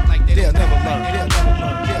don't know, like they'll never learn.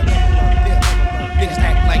 Niggas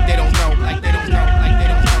act like they don't know, like they don't know, like they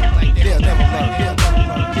don't know, like they'll never learn.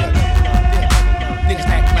 Niggas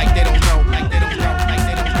act like they don't know, like they don't know, like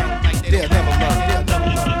they don't know, like they'll never learn.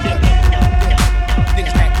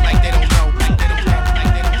 Niggas act like they don't know, like they don't know,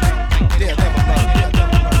 like they don't know, like they'll never learn. Niggas act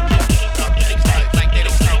like they don't know, like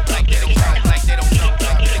they don't know, like they don't know,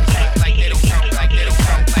 niggas act like they don't know, like they don't know, like they don't know, niggas act like they don't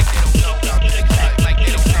know, like they don't know, like they don't know, niggas act like they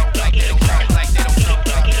don't know, like they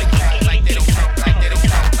don't know, like they don't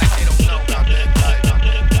know.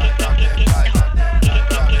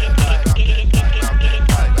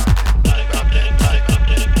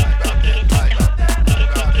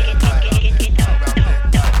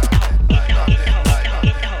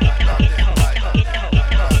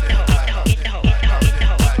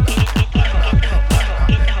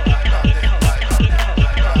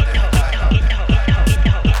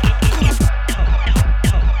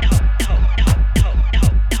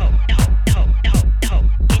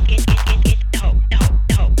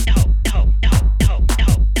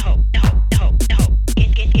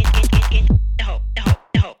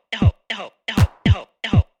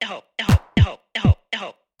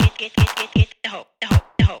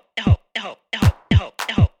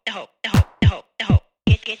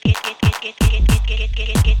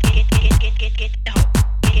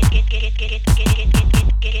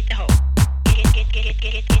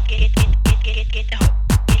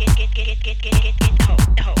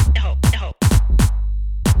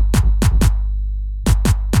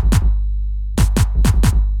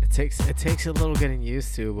 It takes a little getting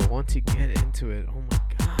used to, but once you get into it, oh my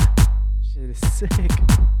god, shit is sick.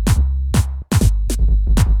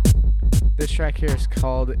 This track here is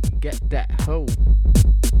called Get That Hoe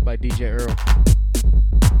by DJ Earl.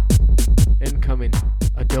 Incoming,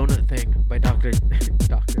 A Donut Thing by Dr.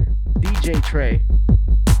 DJ Trey.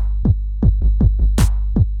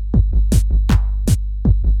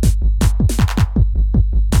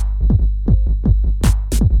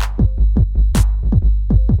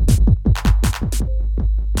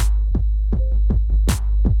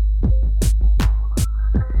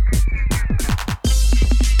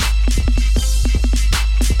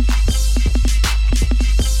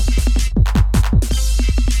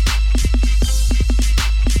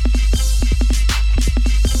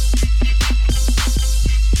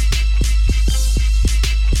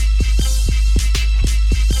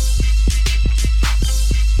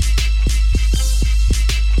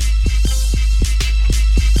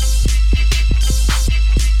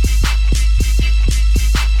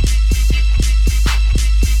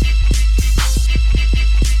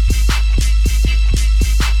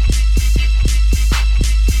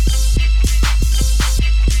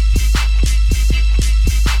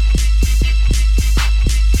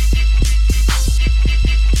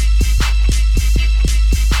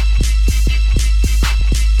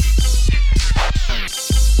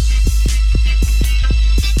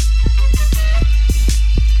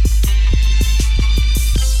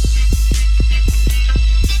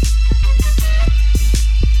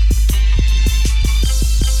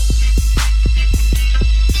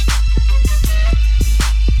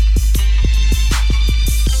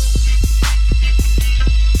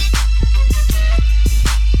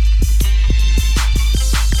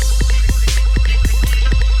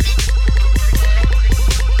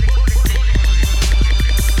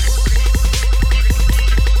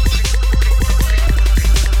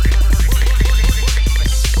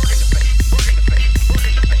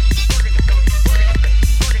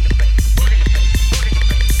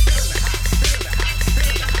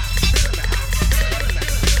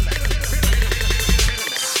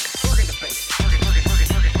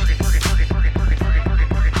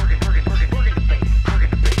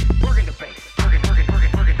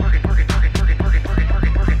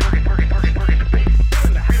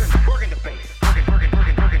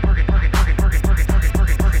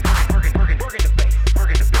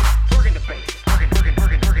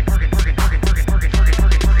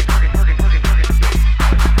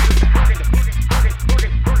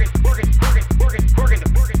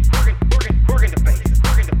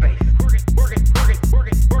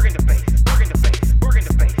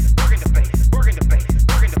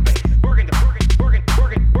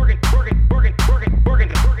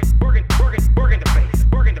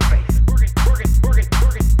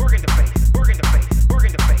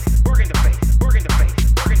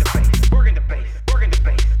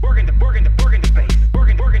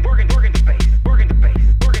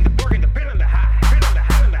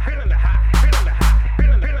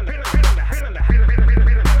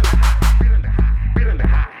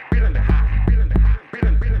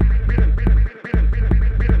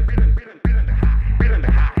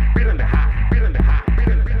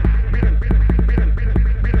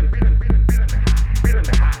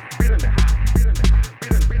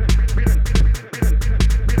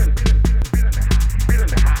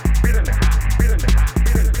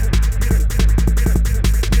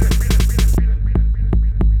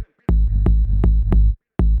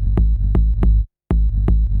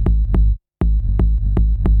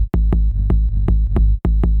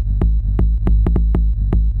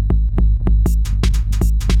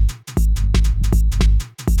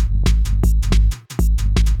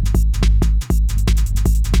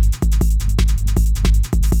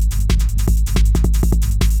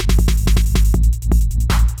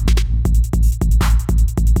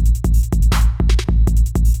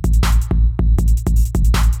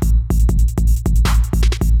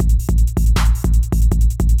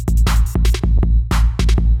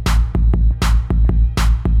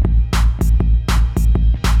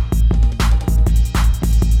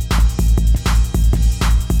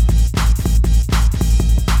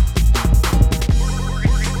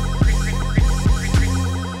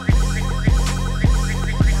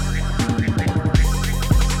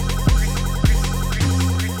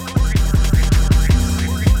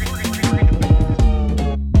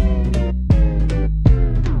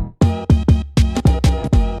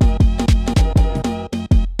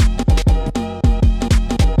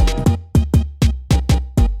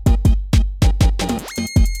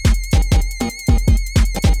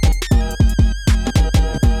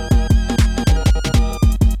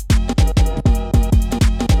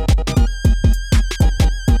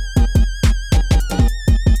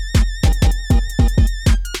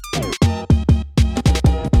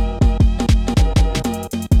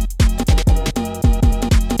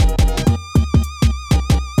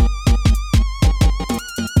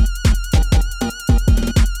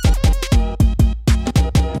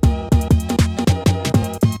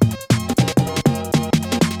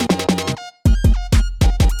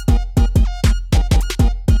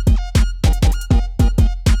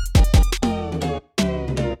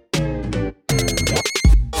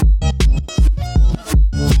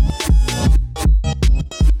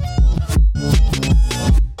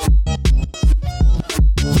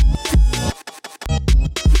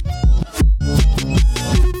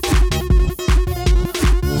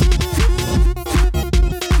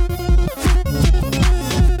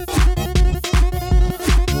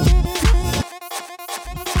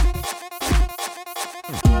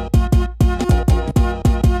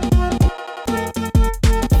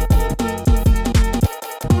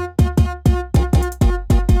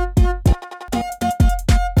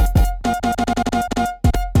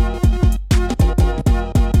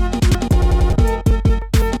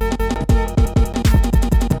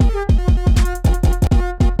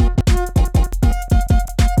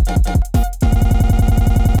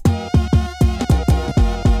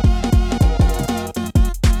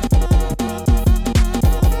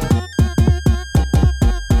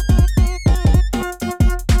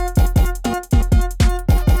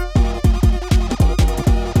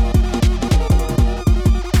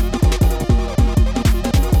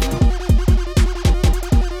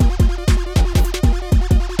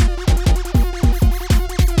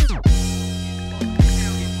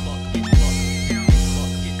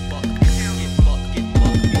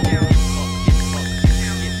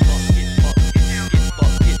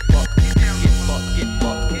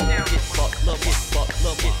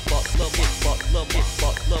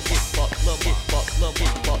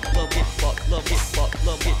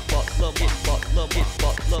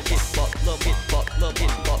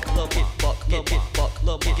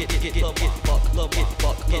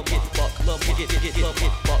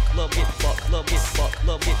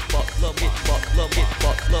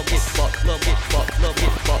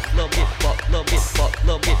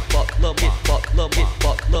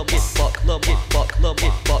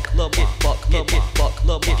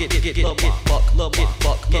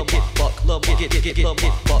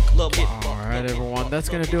 Alright everyone, that's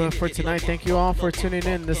gonna do it for tonight. Thank you all for tuning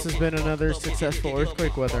in. This has been another successful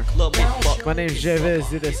Earthquake Weather. My name is JVIZ.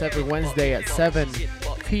 Do this every Wednesday at 7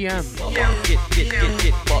 p.m.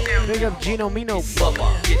 Big up Gino Mino.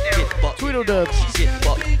 Tweedledub.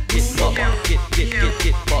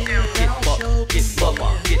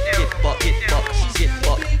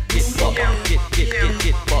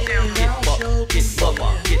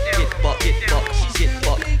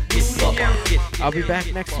 I'll be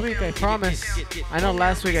back next week, I promise. I know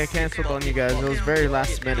last week I canceled on you guys. It was very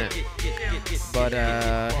last minute. But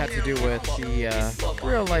had to do with the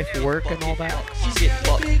real life work and all that.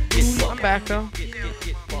 I'm back though.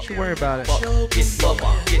 Don't you worry about it.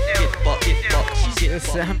 This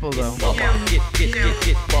sample though.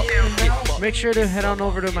 Make sure to head on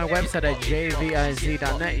over to my website at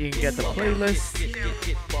jviz.net. You can get the playlist.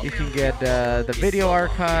 You can get the video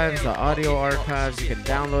archives, the audio archives. You can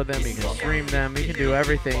download them. You can stream them. You can do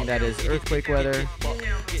everything that is Earthquake Weather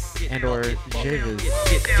and or JVIZ.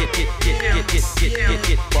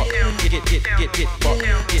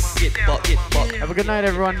 Have a good night,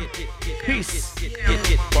 everyone. Peace.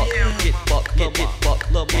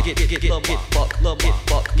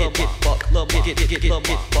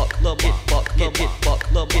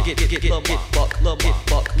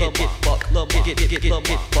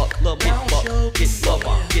 Love